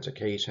general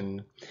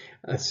education.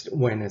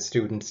 When a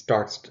student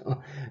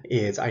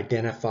is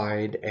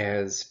identified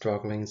as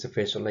struggling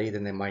sufficiently,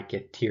 then they might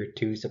get tier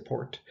 2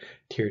 support.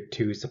 Tier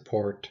 2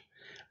 support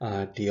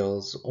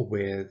deals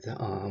with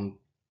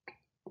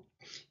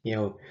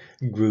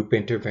group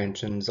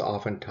interventions,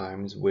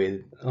 oftentimes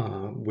with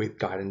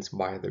guidance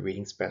by the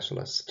reading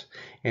specialist.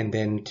 And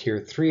then tier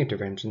 3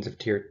 interventions, if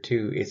tier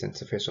 2 isn't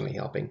sufficiently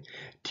helping,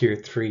 tier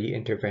 3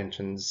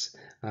 interventions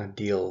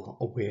deal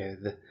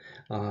with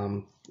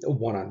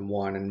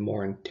one-on-one and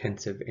more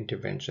intensive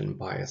intervention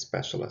by a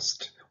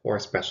specialist or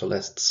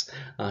specialists,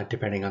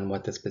 depending on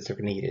what the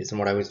specific need is. And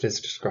what I was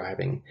just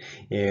describing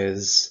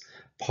is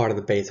part of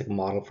the basic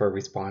model for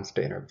response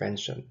to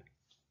intervention.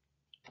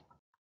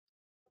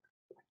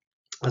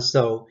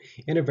 So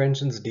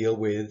interventions deal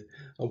with,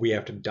 we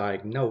have to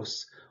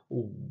diagnose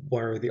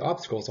where the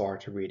obstacles are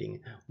to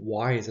reading.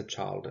 Why is a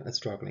child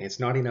struggling? It's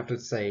not enough to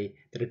say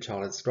that a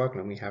child is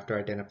struggling. We have to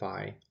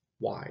identify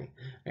why.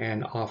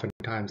 And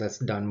oftentimes that's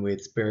done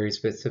with very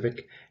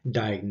specific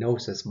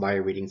diagnosis by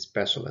a reading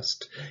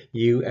specialist.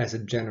 You as a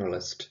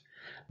generalist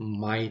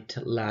might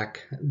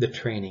lack the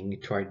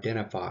training to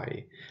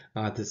identify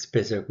the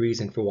specific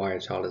reason for why a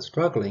child is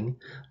struggling,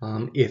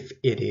 if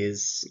it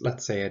is,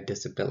 let's say, a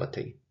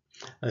disability.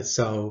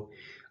 So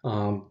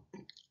um,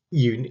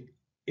 you,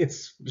 it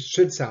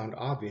should sound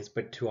obvious,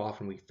 but too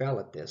often we fail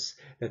at this,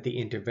 that the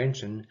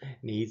intervention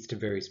needs to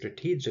very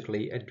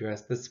strategically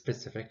address the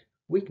specific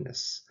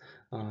weakness,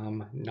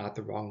 not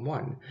the wrong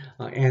one.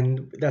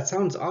 And that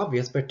sounds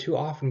obvious, but too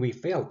often we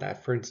fail at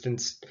that. For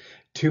instance,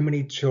 too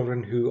many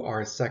children who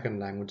are second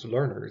language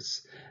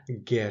learners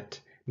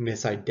get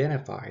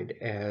misidentified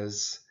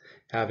as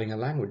having a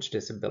language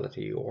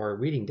disability or a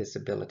reading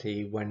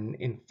disability when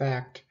in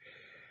fact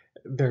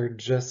they're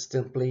just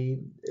simply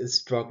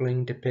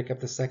struggling to pick up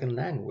the second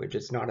language.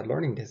 It's not a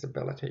learning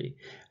disability.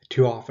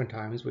 Too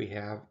oftentimes we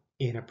have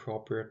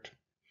inappropriate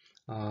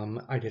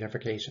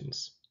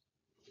identifications.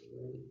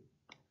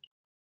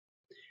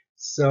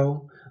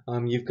 So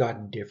you've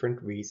got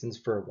different reasons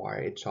for why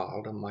a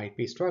child might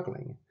be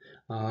struggling.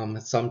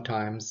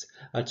 Sometimes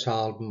a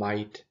child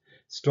might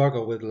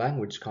struggle with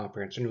language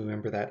comprehension.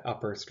 Remember that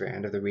upper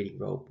strand of the reading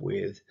rope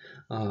with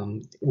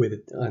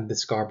the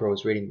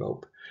Scarborough's reading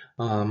rope.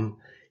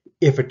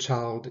 If a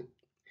child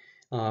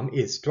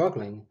is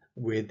struggling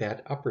with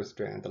that upper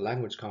strand, the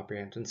language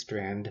comprehension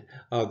strand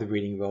of the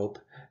reading rope,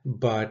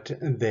 but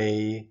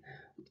they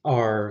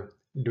are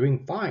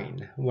doing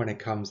fine when it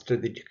comes to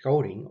the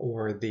decoding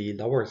or the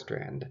lower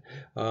strand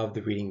of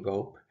the reading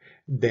rope,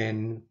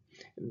 then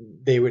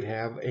they would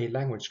have a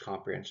language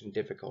comprehension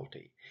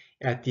difficulty.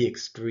 At the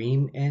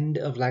extreme end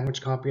of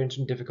language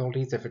comprehension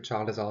difficulties, if a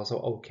child is also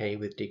okay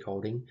with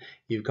decoding,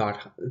 you've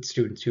got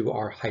students who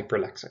are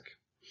hyperlexic.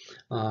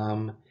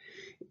 Um,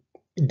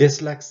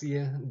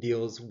 Dyslexia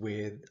deals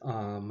with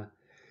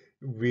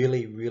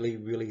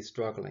really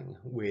struggling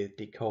with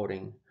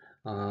decoding,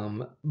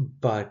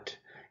 but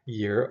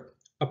you're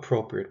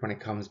appropriate when it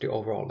comes to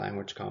overall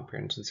language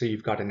comprehension. So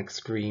you've got an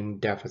extreme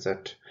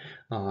deficit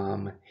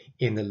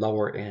in the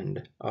lower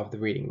end of the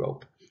reading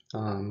rope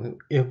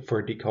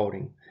for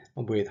decoding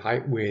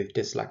with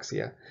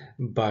dyslexia,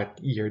 but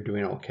you're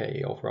doing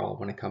okay overall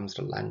when it comes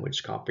to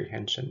language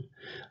comprehension.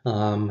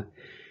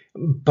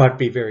 But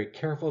be very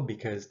careful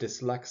because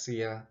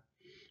dyslexia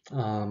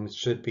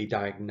should be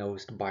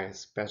diagnosed by a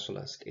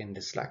specialist in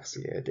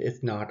dyslexia.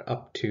 It's not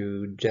up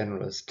to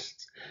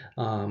generalists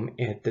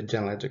at the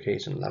general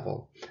education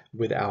level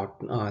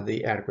without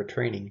the adequate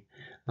training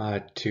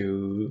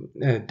to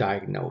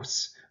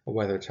diagnose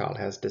whether a child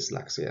has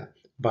dyslexia.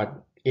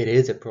 But it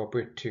is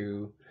appropriate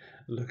to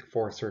look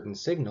for certain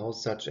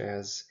signals, such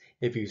as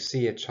if you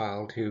see a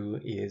child who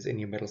is in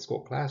your middle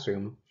school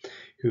classroom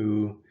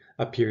who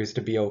appears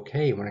to be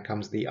okay when it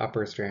comes to the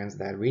upper strands of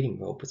that reading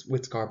rope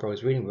with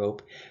Scarborough's reading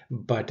rope,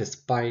 but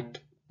despite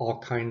all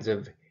kinds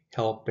of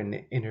help and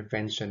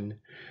intervention,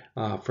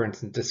 for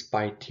instance,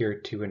 despite tier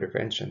 2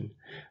 intervention,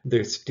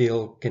 they're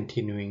still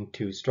continuing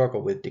to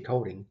struggle with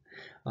decoding,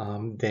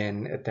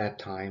 then at that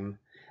time,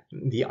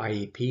 the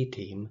IEP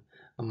team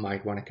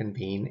might want to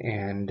convene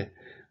and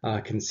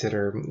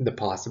consider the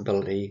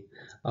possibility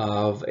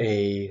of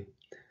a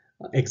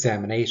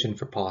examination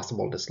for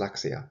possible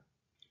dyslexia.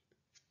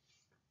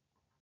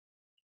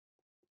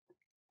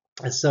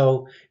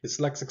 So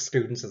dyslexic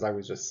students, as I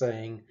was just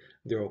saying,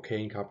 they're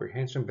okay in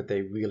comprehension, but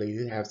they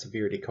really have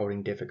severe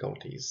decoding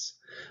difficulties.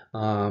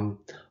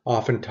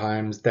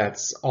 Oftentimes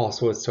that's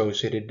also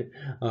associated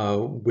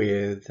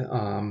with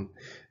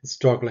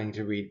struggling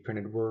to read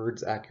printed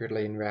words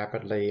accurately and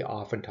rapidly.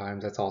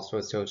 Oftentimes that's also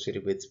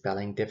associated with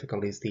spelling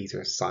difficulties. These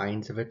are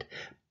signs of it,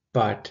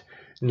 but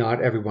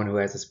not everyone who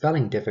has a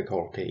spelling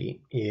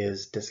difficulty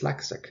is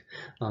dyslexic.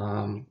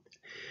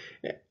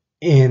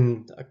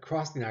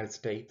 Across the United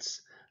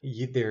States,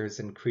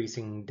 there's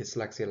increasing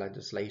dyslexia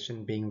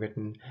legislation being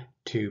written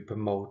to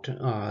promote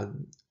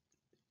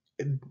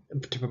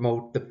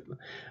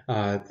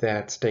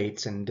that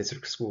states and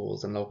district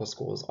schools and local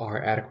schools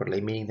are adequately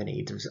meeting the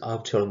needs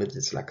of children with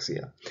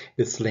dyslexia.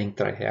 This link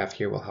that I have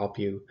here will help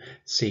you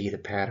see the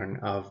pattern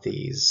of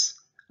these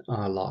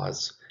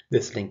laws.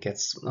 This link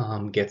gets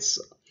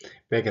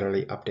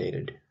regularly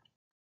updated.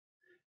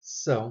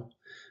 So,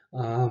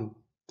 um,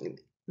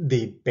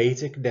 the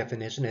basic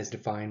definition as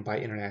defined by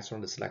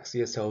International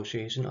Dyslexia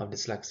Association of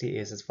Dyslexia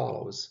is as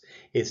follows.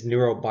 It's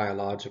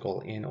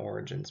neurobiological in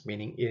origins,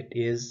 meaning it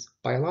is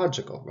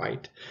biological,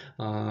 right?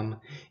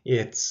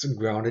 It's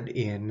grounded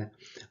in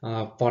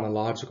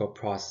phonological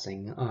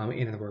processing.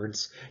 In other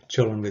words,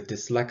 children with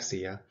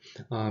dyslexia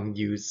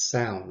use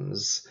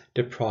sounds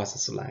to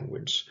process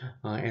language,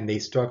 and they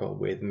struggle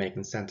with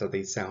making sense of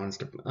these sounds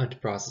to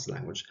process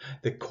language.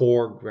 The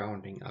core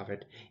grounding of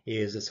it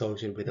is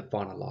associated with a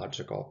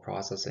phonological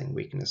processing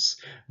weakness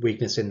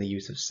in the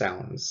use of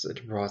sounds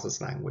to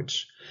process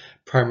language.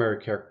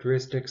 Primary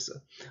characteristics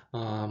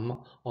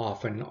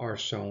often are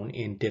shown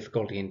in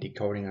difficulty in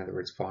decoding, in other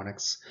words,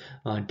 phonics,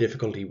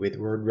 difficulty with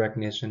word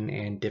recognition,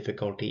 and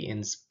difficulty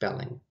in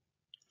spelling.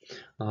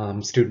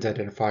 Students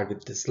identified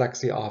with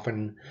dyslexia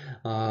often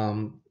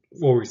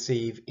will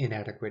receive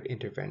inadequate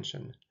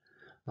intervention,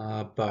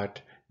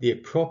 but the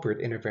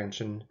appropriate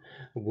intervention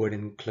would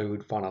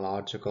include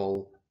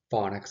phonological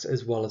phonics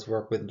as well as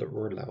work with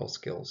word level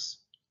skills.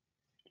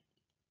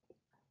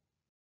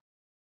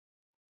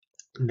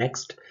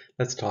 Next,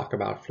 let's talk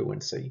about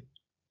fluency.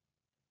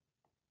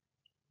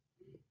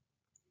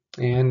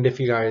 And if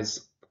you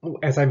guys,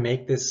 as I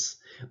make this,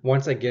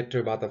 once I get to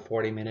about the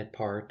 40-minute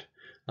part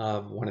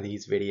of one of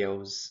these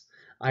videos,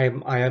 I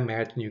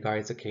imagine you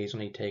guys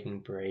occasionally taking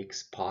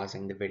breaks,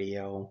 pausing the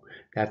video,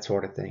 that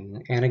sort of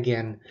thing. And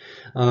again,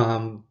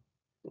 I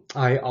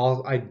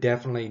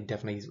definitely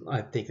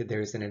I think that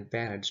there's an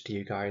advantage to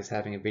you guys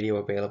having a video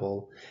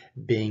available,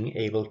 being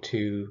able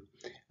to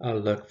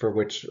look for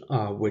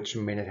which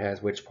minute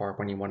has which part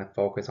when you want to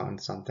focus on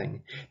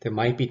something. There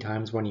might be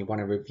times when you want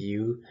to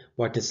review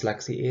what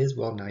dyslexia is.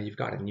 Well, now you've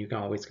got it, and you can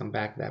always come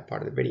back to that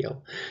part of the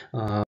video.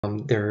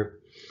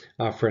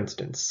 For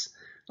instance,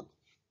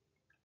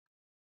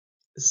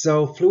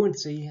 so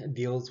fluency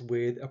deals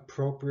with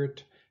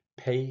appropriate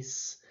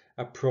pace,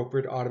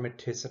 appropriate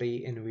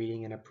automaticity in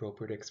reading, and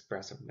appropriate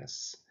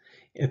expressiveness.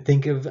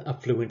 Think of a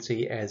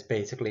fluency as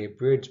basically a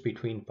bridge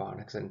between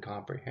phonics and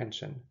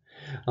comprehension.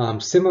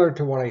 Similar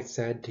to what I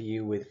said to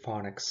you with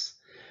phonics,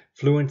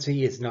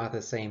 fluency is not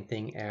the same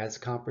thing as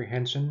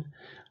comprehension,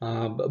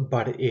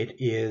 but it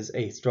is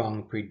a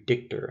strong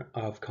predictor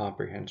of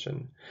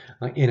comprehension.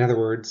 In other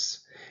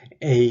words,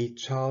 a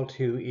child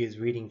who is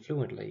reading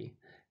fluently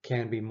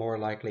can be more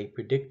likely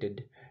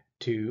predicted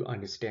to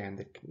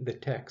understand the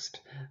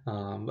text.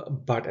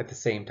 But at the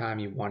same time,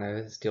 you want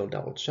to still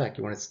double check.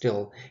 You want to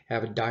still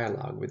have a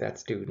dialogue with that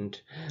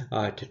student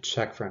to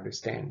check for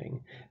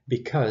understanding,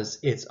 because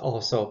it's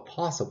also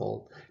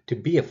possible to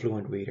be a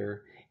fluent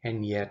reader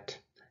and yet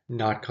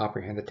not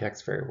comprehend the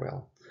text very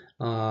well.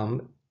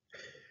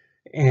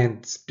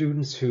 And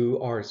students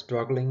who are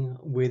struggling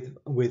with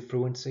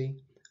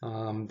fluency,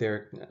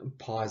 they're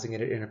pausing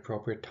it at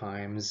inappropriate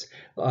times.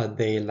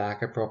 They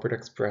lack appropriate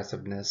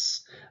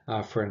expressiveness.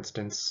 For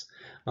instance,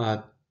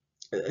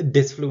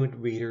 disfluent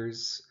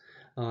readers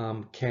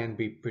can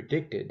be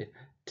predicted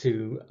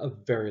to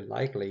very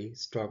likely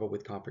struggle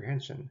with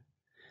comprehension.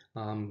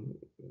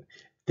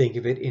 Think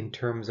of it in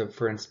terms of,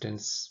 for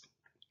instance,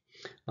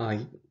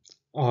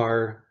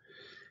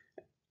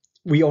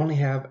 we only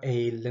have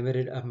a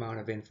limited amount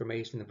of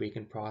information that we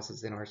can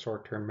process in our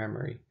short-term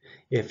memory.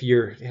 If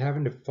you're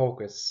having to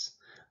focus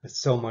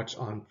so much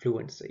on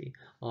fluency,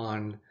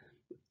 on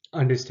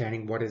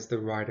understanding what is the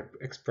right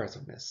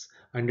expressiveness,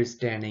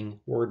 understanding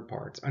word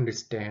parts,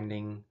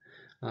 understanding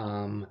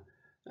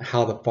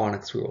how the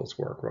phonics rules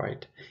work,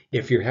 right?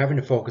 If you're having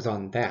to focus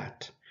on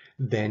that,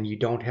 then you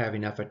don't have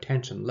enough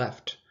attention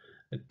left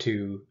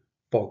to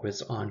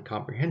focus on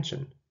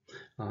comprehension.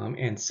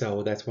 And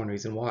so that's one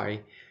reason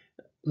why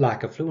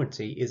lack of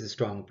fluency is a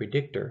strong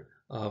predictor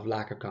of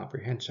lack of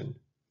comprehension.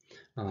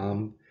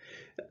 And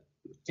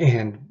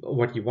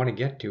what you want to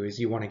get to is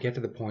you want to get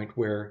to the point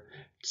where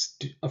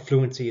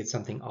fluency is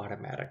something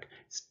automatic.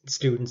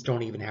 Students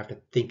don't even have to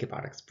think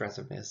about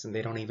expressiveness, and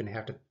they don't even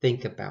have to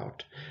think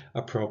about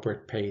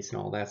appropriate pace and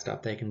all that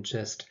stuff. They can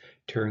just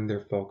turn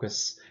their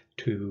focus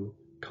to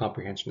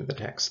comprehension of the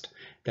text.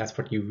 That's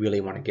what you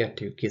really want to get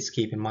to. Just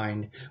keep in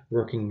mind,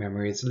 working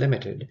memory is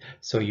limited,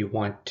 so you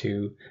want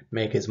to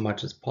make as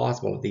much as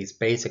possible of these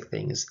basic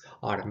things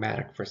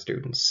automatic for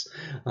students.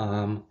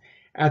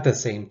 At the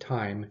same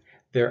time,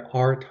 there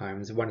are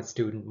times when a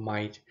student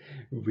might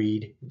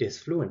read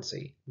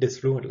disfluently,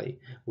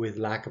 with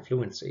lack of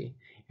fluency,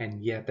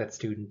 and yet that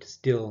student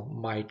still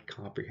might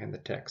comprehend the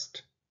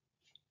text.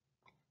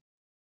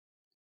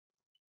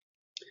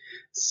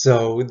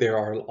 So there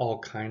are all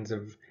kinds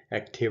of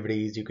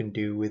activities you can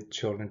do with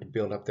children to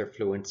build up their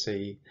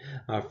fluency.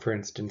 For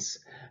instance,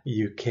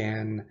 you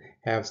can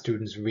have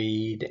students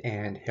read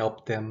and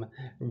help them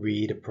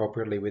read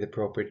appropriately with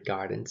appropriate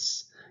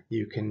guidance.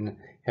 You can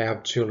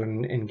have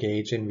children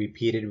engage in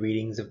repeated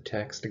readings of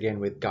text, again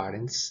with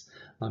guidance.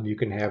 You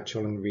can have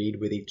children read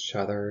with each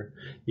other.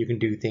 You can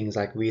do things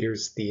like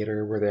readers'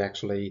 theater, where they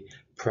actually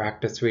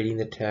practice reading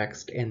the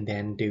text and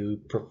then do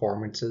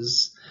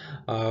performances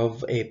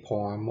of a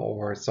poem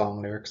or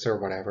song lyrics or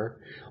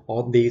whatever.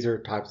 All these are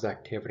types of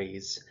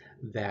activities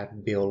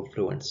that build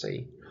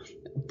fluency.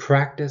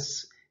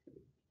 Practice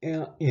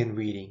in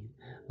reading,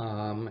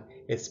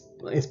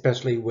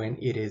 especially when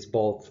it is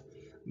both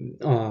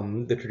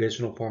the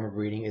traditional form of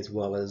reading as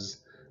well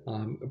as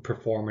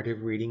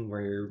performative reading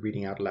where you're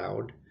reading out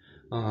loud.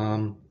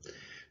 Um,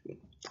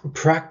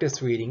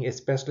 Practice reading,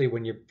 especially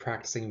when you're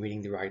practicing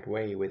reading the right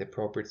way with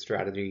appropriate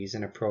strategies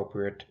and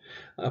appropriate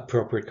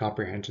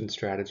comprehension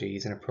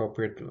strategies and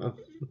appropriate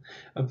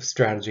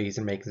strategies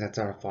and making sense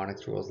out of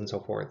phonics rules and so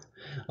forth.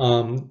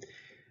 Um,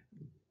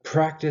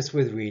 Practice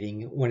with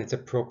reading when it's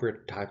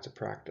appropriate types of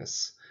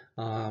practice.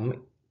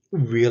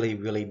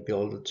 Really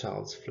build a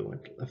child's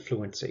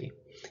fluency.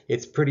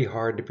 It's pretty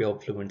hard to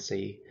build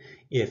fluency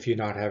if you're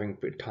not having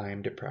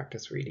time to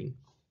practice reading.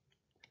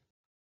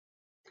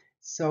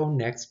 So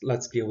next,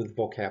 let's deal with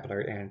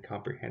vocabulary and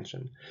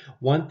comprehension.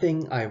 One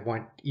thing I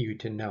want you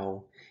to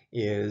know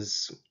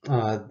is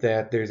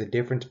that there's a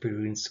difference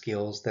between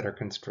skills that are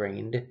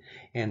constrained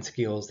and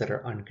skills that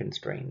are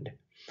unconstrained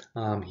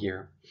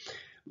here.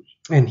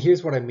 And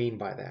here's what I mean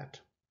by that.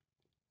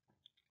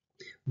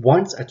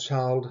 Once a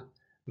child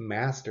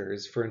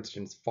masters, for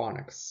instance,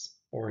 phonics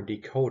or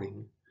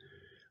decoding,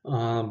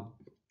 um,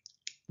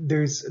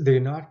 they're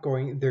not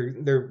going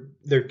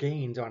their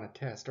gains on a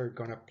test are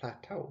going to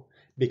plateau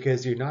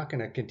because you're not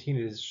going to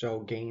continue to show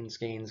gains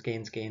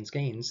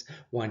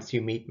once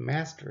you meet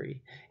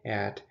mastery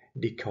at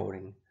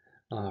decoding,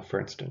 for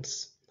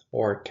instance,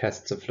 or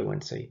tests of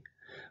fluency.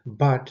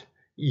 But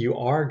you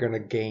are going to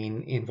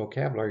gain in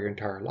vocabulary your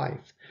entire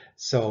life.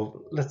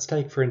 So let's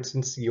take, for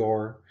instance,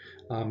 your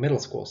middle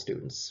school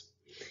students.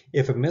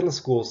 If a middle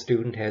school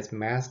student has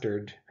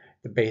mastered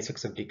the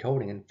basics of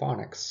decoding and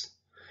phonics,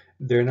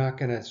 they're not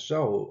going to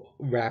show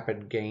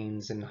rapid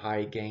gains and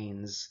high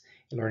gains,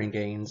 learning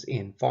gains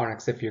in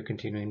phonics if you're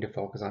continuing to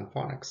focus on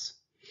phonics.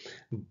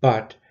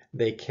 But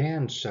they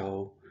can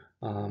show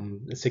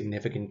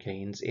significant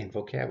gains in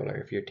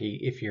vocabulary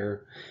if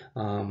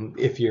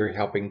you're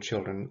helping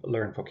children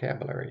learn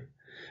vocabulary.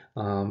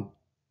 Um,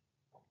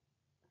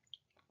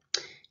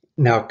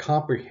 Now,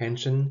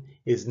 comprehension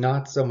is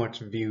not so much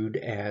viewed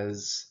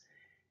as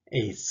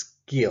a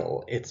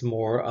skill. It's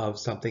more of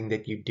something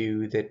that you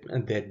do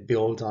that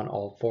builds on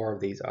all four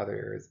of these other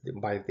areas.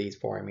 By these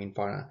four, I mean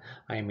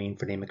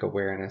phonemic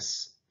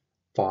awareness,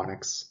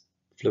 phonics,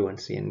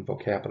 fluency, and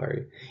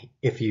vocabulary.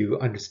 If you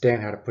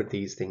understand how to put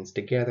these things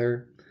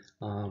together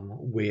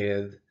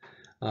with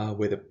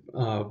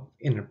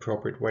in an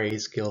appropriate way,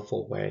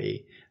 skillful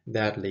way,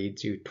 that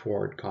leads you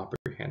toward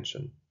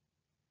comprehension.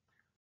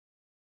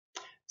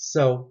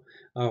 So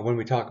when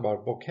we talk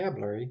about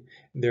vocabulary,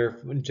 there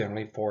are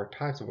generally four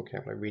types of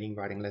vocabulary: reading,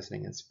 writing,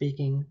 listening, and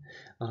speaking.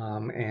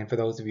 And for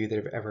those of you that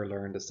have ever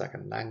learned a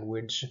second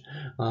language,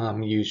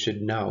 you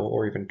should know,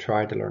 or even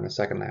tried to learn a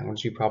second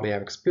language, you probably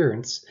have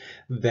experience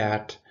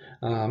that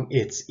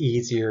it's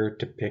easier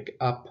to pick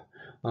up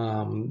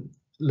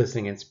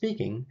listening and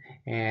speaking,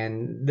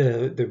 and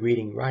the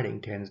reading writing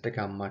tends to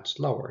come much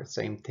slower.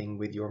 Same thing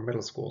with your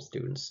middle school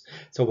students.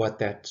 So what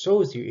that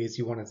shows you is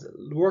you want to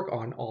work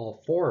on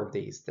all four of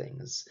these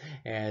things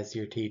as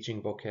you're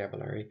teaching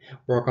vocabulary.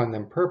 Work on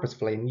them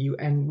purposefully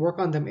and work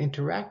on them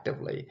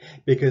interactively,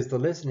 because the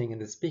listening and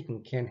the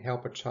speaking can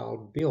help a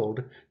child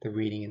build the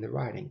reading and the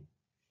writing.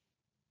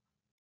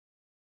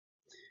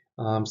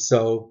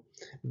 So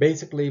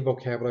basically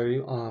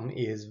vocabulary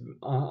is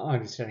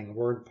understanding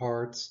word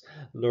parts,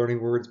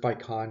 learning words by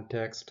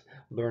context,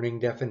 learning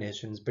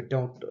definitions, but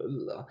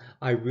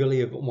I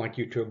really want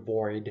you to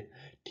avoid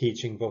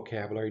teaching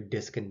vocabulary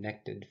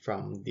disconnected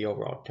from the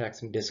overall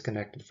text and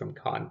disconnected from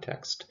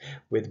context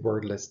with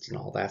word lists and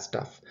all that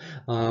stuff.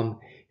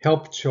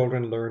 Help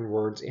children learn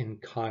words in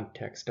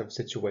context of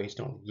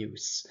situational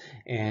use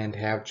and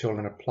have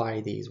children apply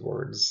these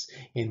words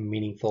in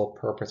meaningful,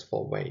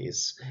 purposeful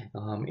ways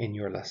in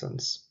your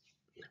lessons,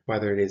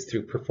 whether it is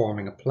through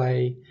performing a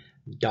play,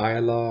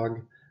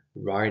 dialogue,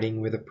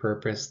 writing with a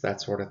purpose, that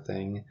sort of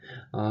thing.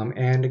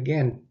 And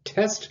again,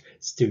 test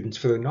students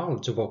for their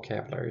knowledge of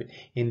vocabulary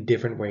in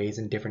different ways,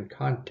 in different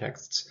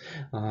contexts,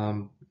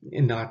 and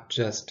not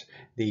just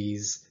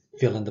these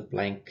fill in the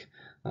blank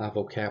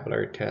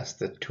vocabulary tests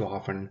that too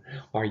often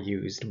are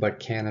used, but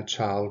can a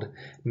child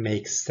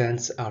make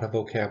sense out of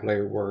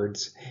vocabulary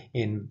words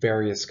in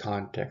various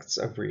contexts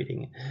of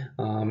reading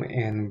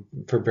and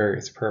for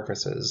various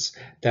purposes?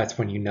 That's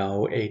when you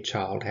know a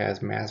child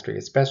has mastery,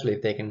 especially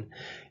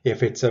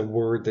if it's a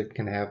word that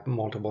can have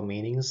multiple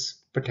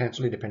meanings,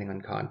 potentially depending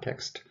on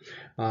context.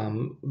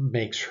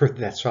 Make sure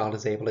that child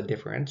is able to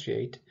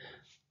differentiate.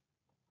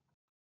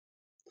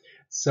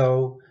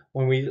 So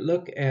when we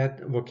look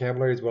at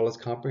vocabulary as well as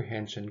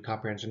comprehension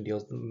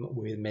deals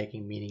with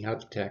making meaning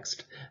out of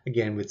text.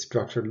 Again, with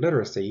structured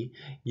literacy,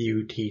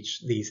 you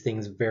teach these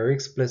things very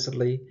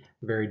explicitly,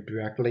 very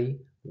directly,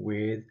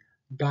 with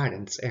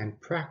guidance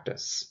and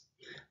practice.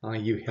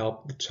 You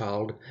help the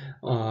child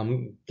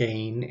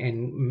gain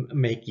and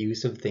make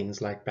use of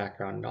things like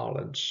background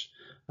knowledge.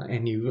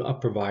 And you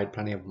provide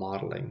plenty of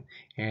modeling,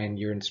 and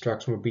your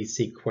instruction will be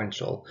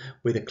sequential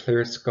with a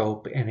clear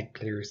scope and a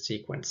clear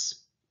sequence.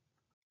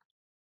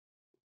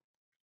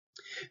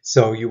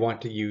 So you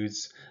want to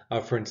use,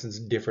 for instance,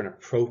 different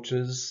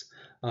approaches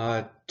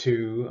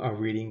to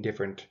reading,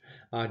 different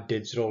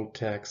digital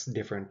text,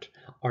 different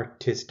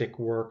artistic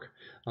work.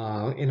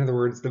 In other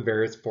words, the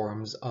various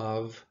forms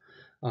of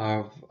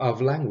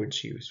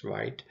language use,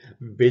 right?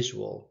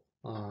 Visual,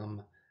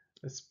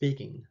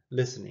 speaking,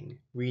 listening,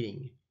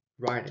 reading,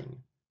 writing.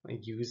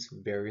 Use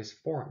various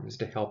forms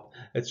to help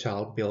a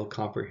child build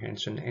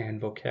comprehension and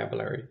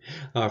vocabulary.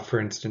 For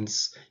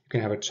instance, you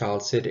can have a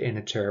child sit in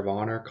a chair of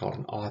honor called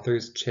an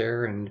author's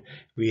chair and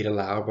read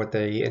aloud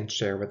and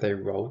share what they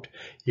wrote.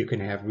 You can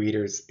have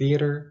readers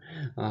theater,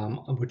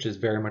 which is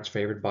very much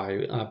favored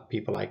by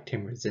people like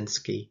Tim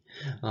Rosinski,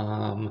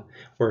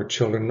 where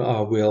children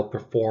will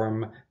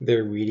perform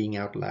their reading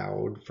out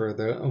loud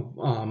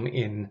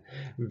in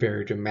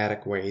very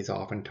dramatic ways,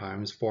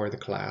 oftentimes for the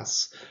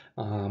class.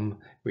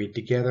 Read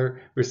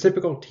together.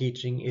 Reciprocal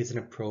teaching is an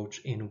approach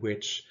in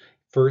which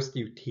first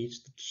you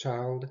teach the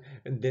child,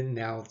 and then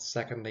now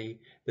secondly,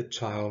 the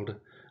child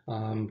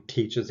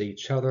teaches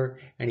each other,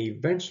 and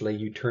eventually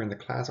you turn the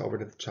class over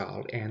to the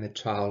child, and the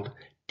child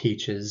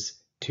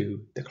teaches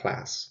to the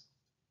class.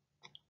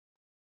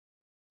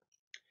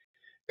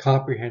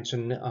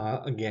 Comprehension,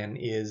 again,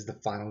 is the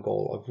final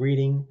goal of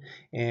reading,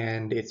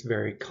 and it's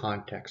very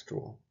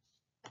contextual.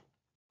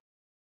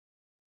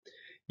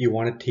 You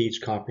want to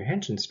teach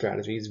comprehension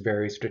strategies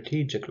very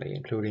strategically,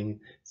 including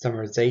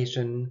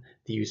summarization,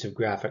 the use of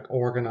graphic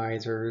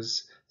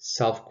organizers,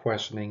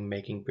 self-questioning,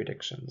 making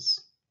predictions.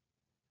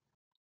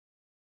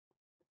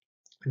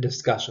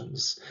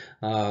 Discussions,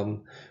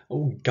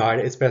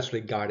 especially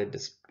guided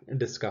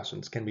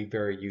discussions, can be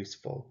very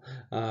useful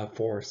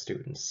for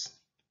students.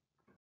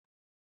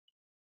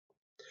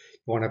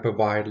 You want to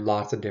provide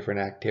lots of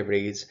different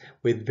activities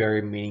with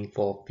very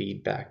meaningful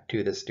feedback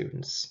to the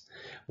students.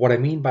 What I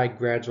mean by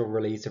gradual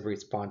release of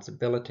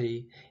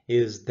responsibility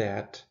is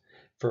that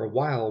for a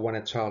while, when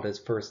a child is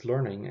first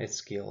learning a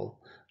skill,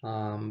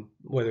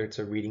 whether it's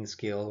a reading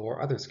skill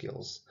or other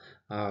skills,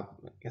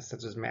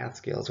 such as math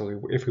skills,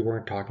 or if we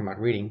weren't talking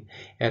about reading,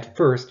 at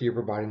first you're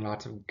providing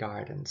lots of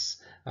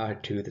guidance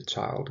to the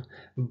child.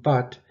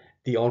 But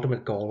the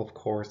ultimate goal, of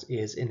course,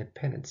 is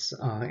independence,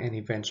 and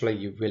eventually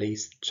you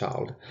release the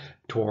child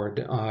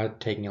toward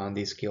taking on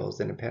these skills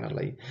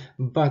independently.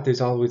 But there's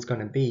always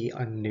going to be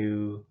a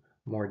new,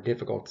 more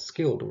difficult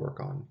skill to work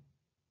on.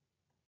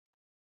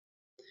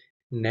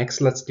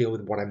 Next, let's deal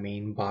with what I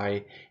mean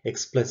by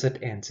explicit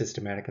and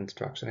systematic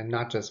instruction, and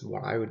not just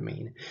what I would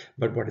mean,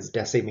 but what does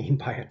Deci mean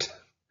by it,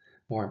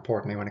 more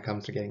importantly, when it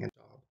comes to getting a job.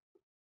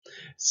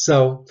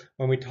 So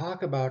when we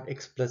talk about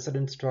explicit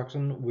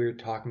instruction, we're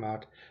talking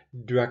about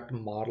direct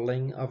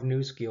modeling of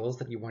new skills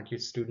that you want your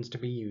students to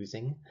be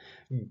using,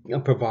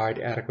 provide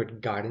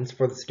adequate guidance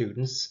for the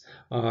students,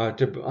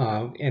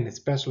 and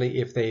especially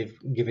if they've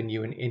given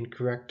you an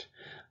incorrect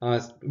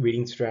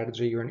reading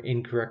strategy or an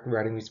incorrect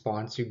writing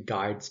response, you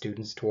guide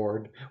students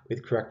toward,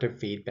 with corrective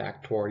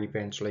feedback, toward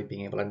eventually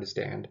being able to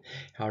understand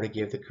how to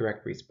give the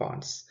correct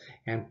response,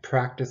 and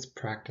practice,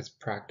 practice,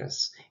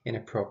 practice in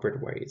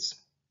appropriate ways.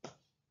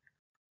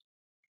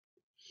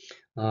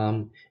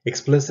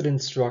 Explicit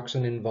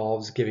instruction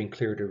involves giving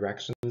clear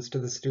directions to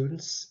the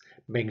students,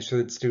 making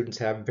sure that students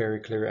have very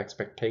clear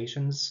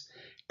expectations,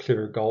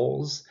 clear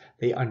goals,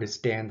 they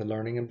understand the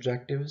learning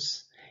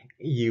objectives,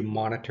 you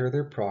monitor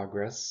their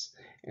progress,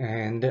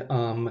 and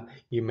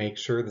you make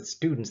sure that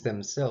students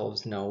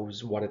themselves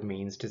knows what it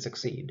means to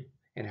succeed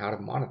and how to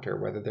monitor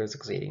whether they're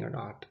succeeding or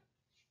not.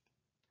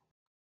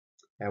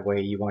 That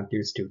way you want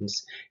your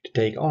students to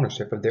take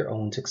ownership of their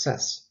own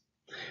success.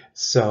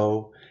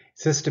 So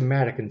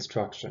systematic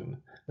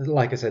instruction,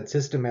 like I said,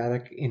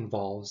 systematic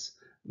involves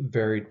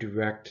very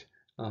direct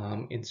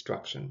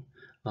instruction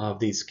of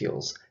these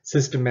skills.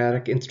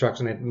 Systematic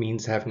instruction, it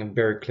means having a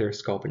very clear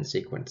scope and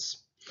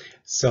sequence.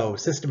 So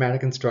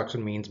systematic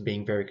instruction means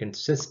being very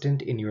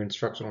consistent in your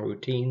instructional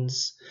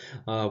routines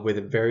with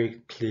a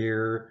very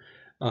clear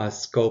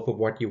scope of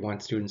what you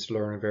want students to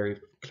learn, a very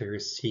clear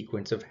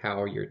sequence of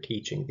how you're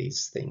teaching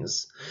these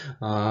things.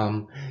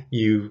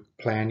 You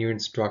plan your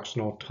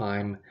instructional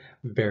time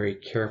very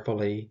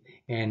carefully,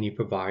 and you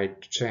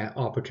provide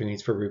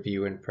opportunities for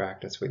review and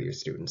practice with your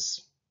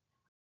students.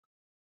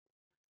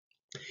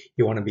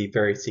 You want to be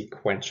very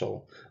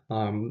sequential,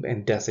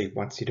 and Deci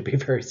wants you to be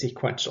very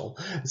sequential.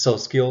 So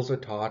skills are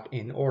taught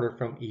in order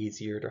from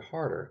easier to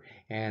harder,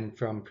 and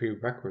from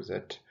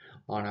prerequisite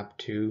on up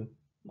to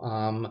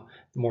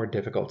more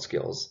difficult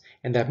skills.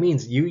 And that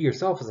means you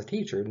yourself as a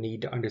teacher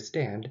need to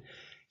understand,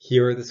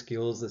 here are the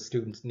skills the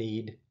students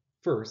need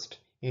first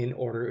in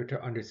order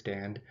to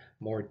understand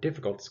more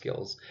difficult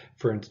skills.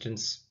 For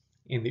instance,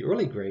 in the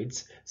early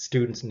grades,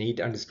 students need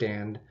to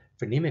understand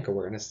phonemic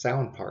awareness,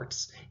 sound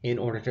parts, in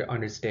order to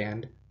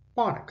understand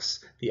phonics,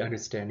 the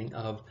understanding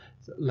of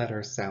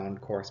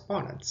letter-sound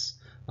correspondence.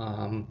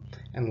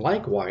 And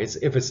likewise,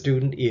 if a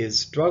student is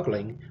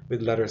struggling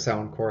with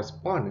letter-sound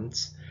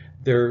correspondence,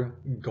 they're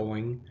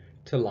going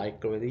to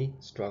likely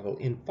struggle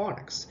in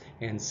phonics.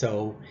 And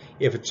so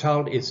if a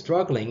child is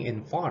struggling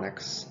in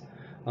phonics,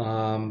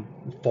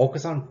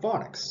 focus on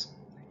phonics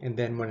And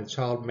then when a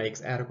child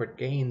makes adequate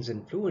gains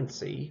in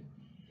fluency,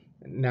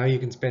 now you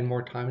can spend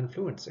more time in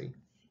fluency.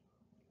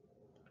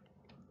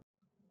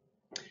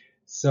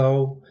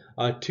 So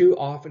too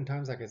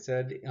oftentimes, like I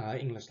said,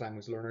 English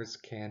language learners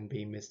can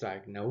be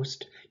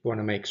misdiagnosed. You want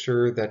to make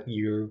sure that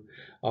you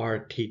are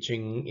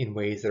teaching in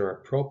ways that are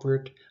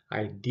appropriate.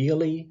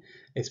 Ideally,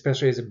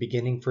 especially as a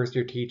beginning first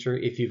year teacher,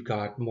 if you've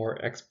got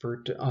more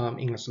expert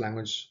English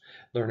language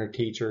learner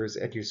teachers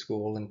at your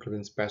school,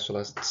 including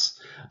specialists,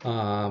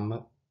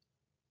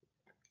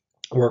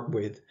 work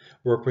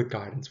with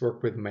guidance,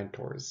 work with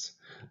mentors.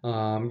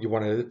 You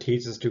want to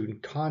teach the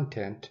student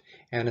content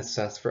and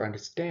assess for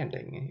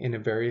understanding in a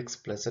very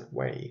explicit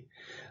way.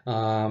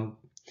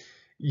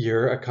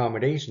 Your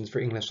accommodations for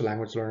English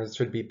language learners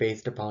should be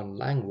based upon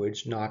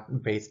language,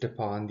 not based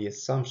upon the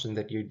assumption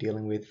that you're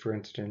dealing with, for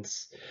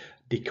instance,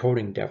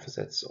 decoding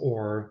deficits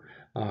or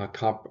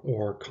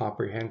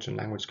comprehension,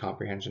 language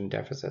comprehension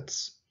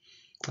deficits.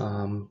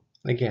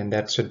 Again,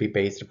 that should be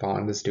based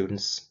upon the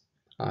student's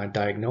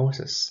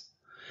diagnosis.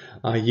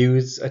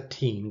 Use a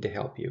team to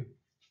help you.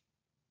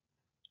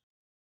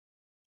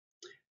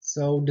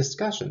 So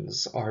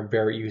discussions are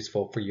very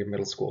useful for your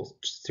middle school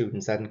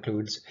students. That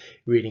includes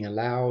reading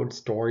aloud,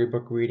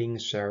 storybook reading,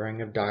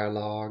 sharing of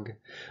dialogue,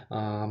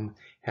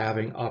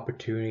 having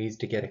opportunities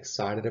to get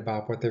excited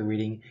about what they're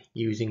reading,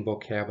 using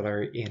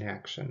vocabulary in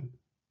action.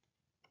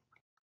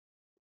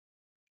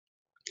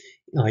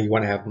 You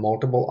want to have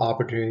multiple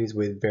opportunities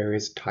with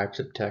various types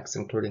of texts,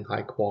 including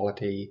high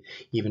quality,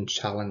 even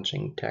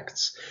challenging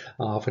texts.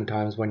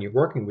 Oftentimes when you're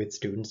working with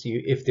students,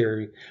 if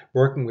they're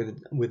working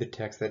with a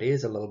text that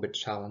is a little bit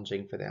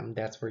challenging for them,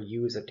 that's where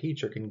you as a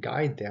teacher can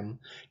guide them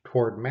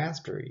toward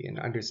mastery and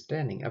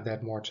understanding of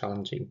that more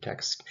challenging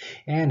text.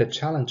 And a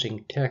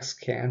challenging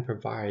text can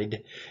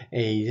provide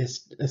a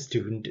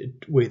student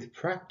with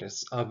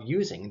practice of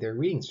using their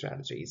reading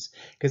strategies.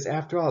 Because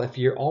after all, if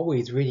you're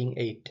always reading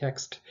a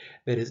text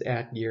that is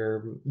at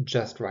your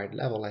just right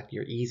level, at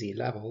your easy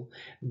level,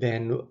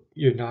 then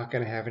you're not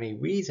going to have any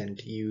reason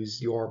to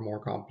use your more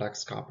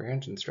complex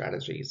comprehension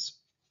strategies.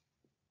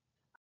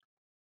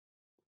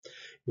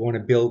 You want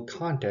to build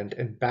content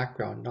and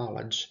background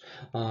knowledge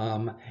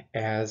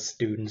as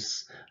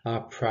students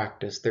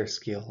practice their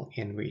skill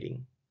in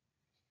reading.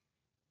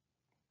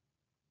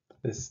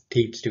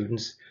 Teach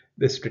students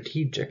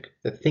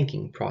the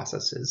thinking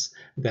processes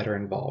that are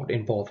involved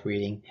in both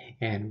reading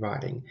and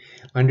writing.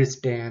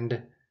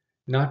 Understand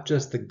not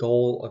just the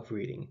goal of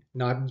reading.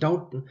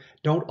 Don't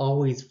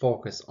always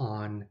focus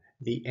on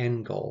the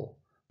end goal,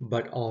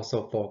 but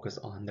also focus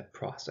on the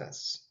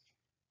process.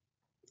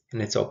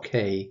 And it's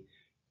okay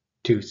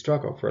to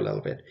struggle for a little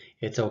bit.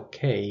 It's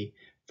okay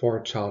for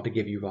a child to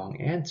give you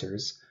wrong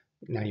answers.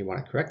 Now you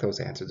want to correct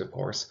those answers, of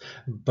course,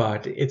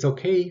 but it's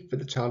okay for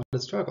the child to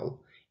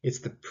struggle. It's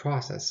the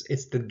process,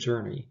 it's the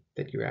journey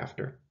that you're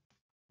after.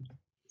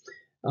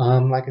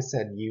 Like I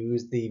said,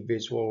 use the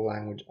visual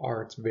language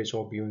arts,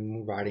 visual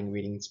viewing, writing,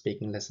 reading,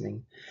 speaking,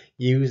 listening.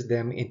 Use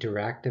them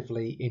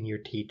interactively in your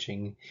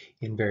teaching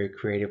in very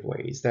creative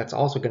ways. That's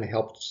also going to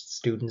help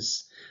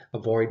students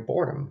avoid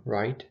boredom,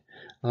 right?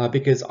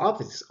 Because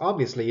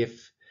obviously,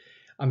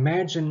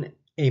 imagine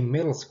a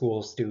middle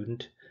school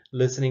student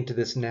listening to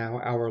this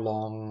now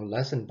hour-long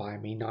lesson by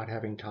me, not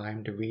having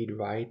time to read,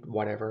 write,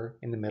 whatever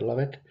in the middle of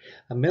it.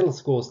 A middle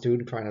school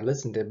student trying to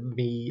listen to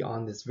me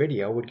on this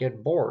video would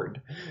get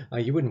bored.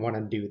 You wouldn't want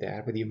to do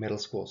that with your middle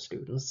school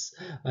students.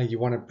 You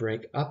want to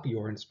break up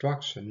your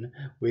instruction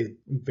with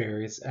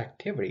various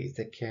activities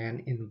that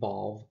can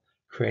involve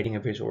creating a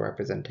visual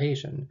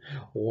representation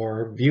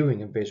or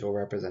viewing a visual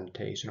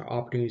representation, or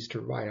opportunities to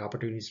write,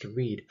 opportunities to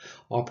read,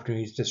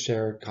 opportunities to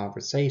share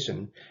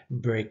conversation,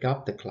 break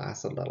up the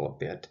class a little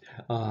bit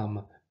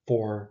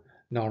for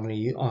not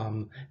only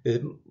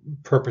the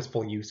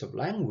purposeful use of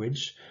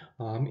language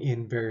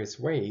in various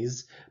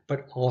ways,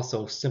 but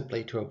also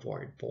simply to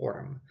avoid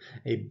boredom.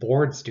 A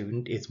bored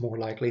student is more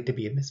likely to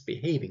be a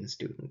misbehaving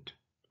student.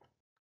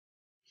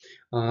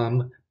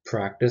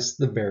 Practice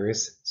the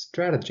various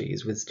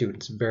strategies with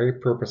students very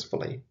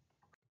purposefully.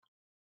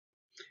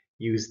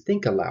 Use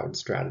think aloud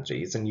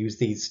strategies and use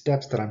these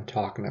steps that I'm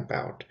talking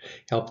about.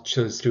 Help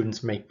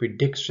students make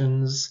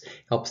predictions,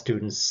 help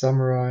students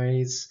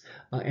summarize,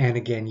 and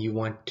again, you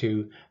want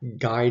to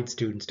guide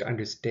students to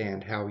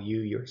understand how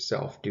you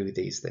yourself do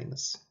these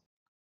things.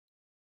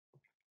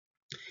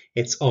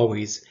 It's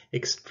always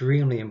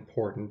extremely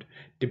important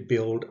to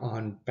build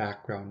on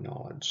background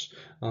knowledge.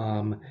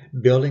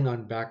 Building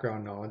on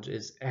background knowledge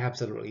is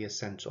absolutely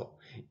essential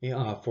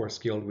for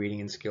skilled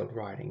reading and skilled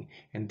writing.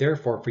 And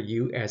therefore, for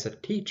you as a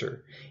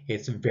teacher,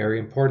 it's very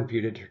important for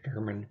you to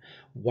determine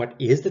what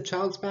is the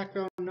child's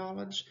background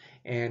knowledge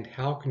and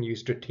how can you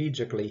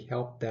strategically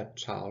help that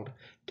child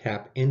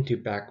tap into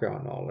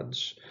background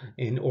knowledge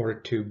in order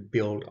to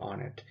build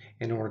on it,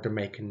 in order to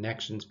make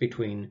connections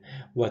between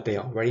what they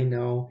already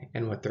know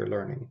and what they're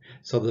learning,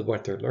 so that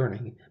what they're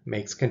learning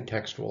makes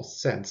contextual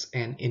sense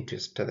and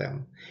interest to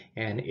them,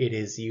 and it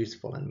is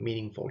useful and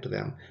meaningful to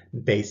them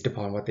based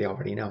upon what they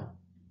already know.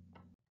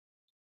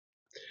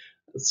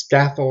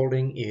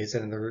 Scaffolding is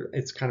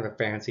it's kind of a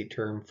fancy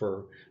term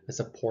for a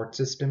support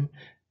system.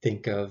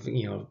 Think of,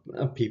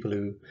 people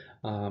who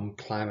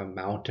climb a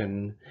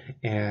mountain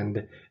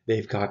and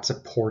they've got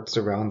supports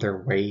around their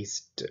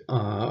waist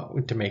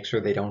to make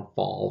sure they don't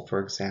fall, for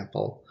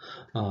example.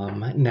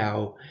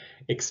 Now,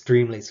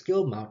 extremely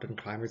skilled mountain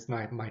climbers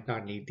might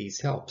not need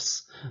these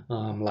helps.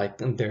 Like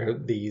there are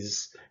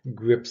these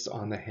grips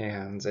on the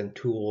hands and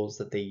tools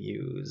that they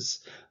use,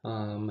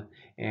 and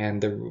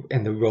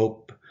the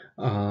rope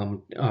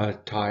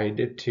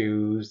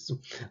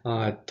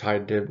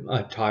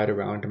tied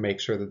around to make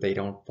sure that they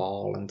don't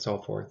fall and so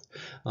forth.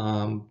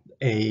 Um,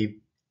 a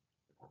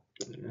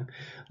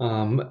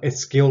a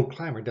skilled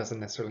climber doesn't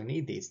necessarily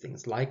need these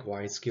things.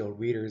 Likewise, skilled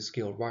readers,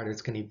 skilled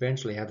writers can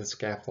eventually have the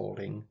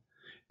scaffolding,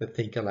 the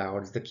think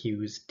alouds, the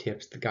cues,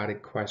 tips, the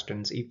guided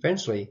questions.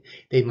 Eventually,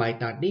 they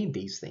might not need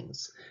these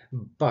things.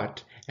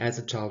 But as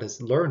a child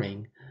is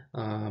learning,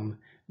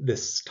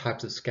 this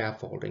types of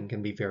scaffolding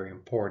can be very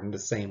important, the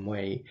same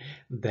way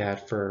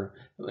that for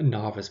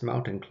novice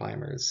mountain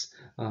climbers,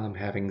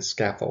 having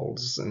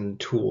scaffolds and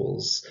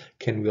tools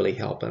can really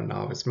help a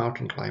novice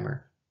mountain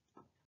climber.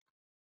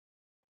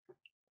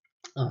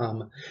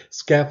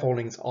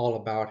 Scaffolding is all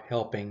about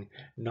helping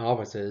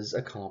novices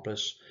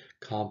accomplish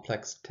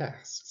complex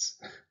tasks.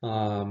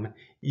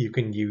 You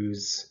can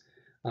use,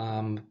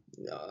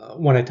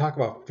 when I talk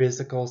about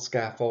physical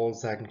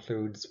scaffolds, that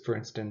includes, for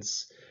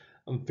instance,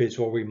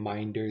 visual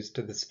reminders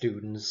to the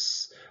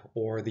students,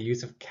 or the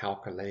use of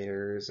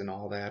calculators and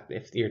all that,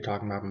 if you're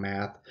talking about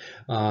math.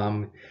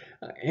 Um,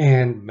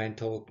 and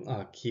mental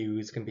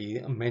cues can be,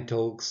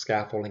 mental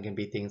scaffolding can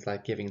be things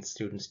like giving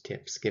students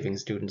tips, giving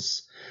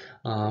students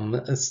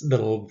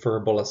little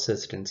verbal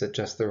assistance at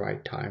just the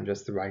right time,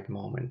 just the right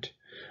moment.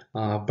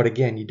 But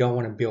again, you don't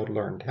want to build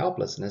learned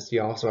helplessness.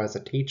 You also, as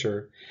a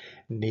teacher,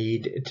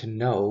 need to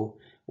know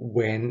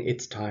when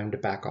it's time to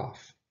back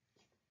off.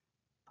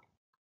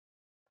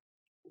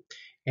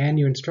 And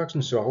your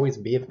instructions should always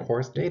be, of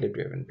course,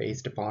 data-driven,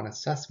 based upon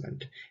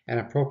assessment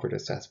and appropriate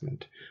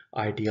assessment,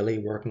 ideally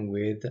working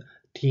with a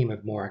team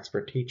of more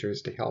expert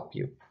teachers to help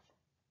you.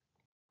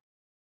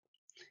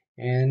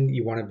 And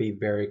you want to be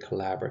very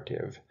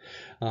collaborative.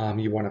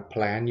 You want to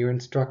plan your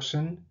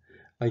instruction.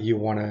 You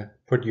want to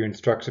put your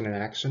instruction in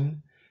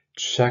action.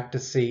 Check to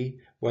see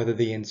whether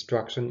the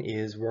instruction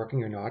is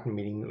working or not,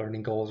 meeting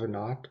learning goals or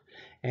not,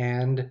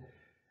 and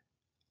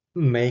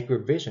make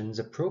revisions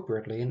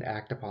appropriately and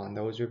act upon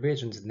those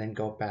revisions, and then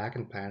go back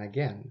and plan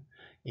again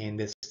in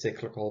this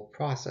cyclical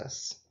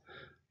process.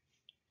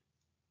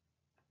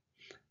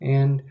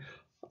 And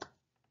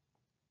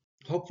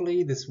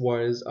hopefully this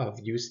was of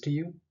use to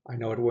you. I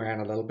know it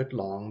ran a little bit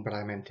long, but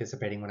I'm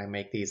anticipating when I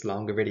make these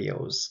longer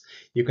videos,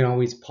 you can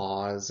always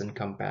pause and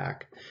come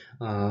back.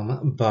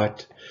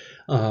 But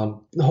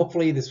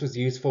hopefully this was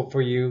useful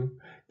for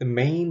you. The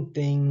main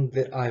thing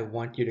that I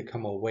want you to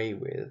come away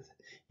with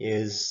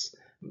is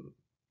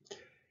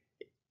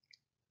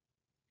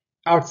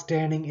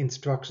outstanding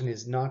instruction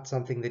is not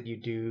something that you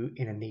do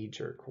in a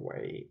knee-jerk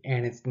way,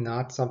 and it's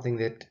not something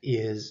that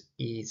is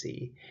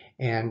easy.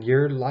 And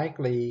you're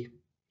likely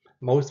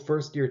most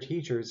first-year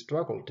teachers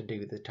struggle to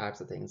do the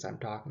types of things I'm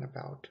talking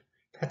about.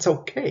 That's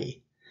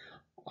okay.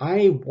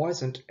 I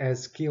wasn't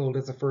as skilled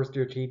as a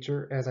first-year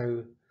teacher as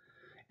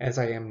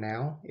I am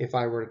now. If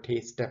I were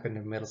to step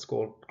into a middle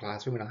school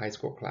classroom and a high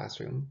school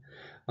classroom,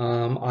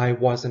 I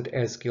wasn't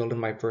as skilled in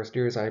my first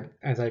year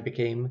as I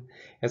became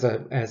as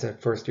a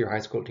first-year high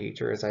school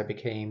teacher as I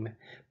became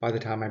by the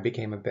time I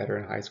became a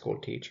veteran high school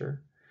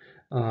teacher.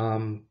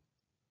 Um,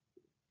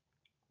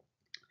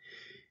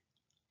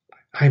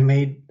 I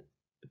made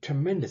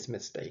tremendous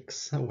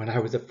mistakes when I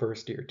was a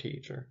first-year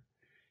teacher.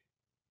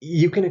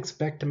 You can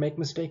expect to make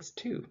mistakes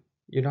too.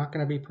 You're not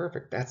going to be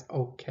perfect. That's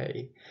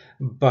okay.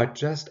 But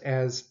just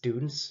as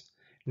students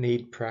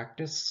need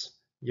practice,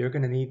 you're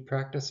going to need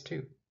practice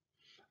too.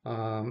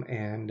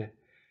 And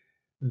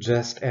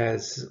just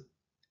as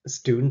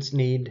students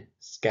need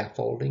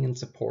scaffolding and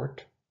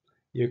support,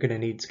 you're going to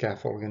need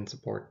scaffolding and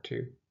support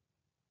too.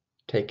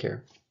 Take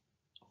care.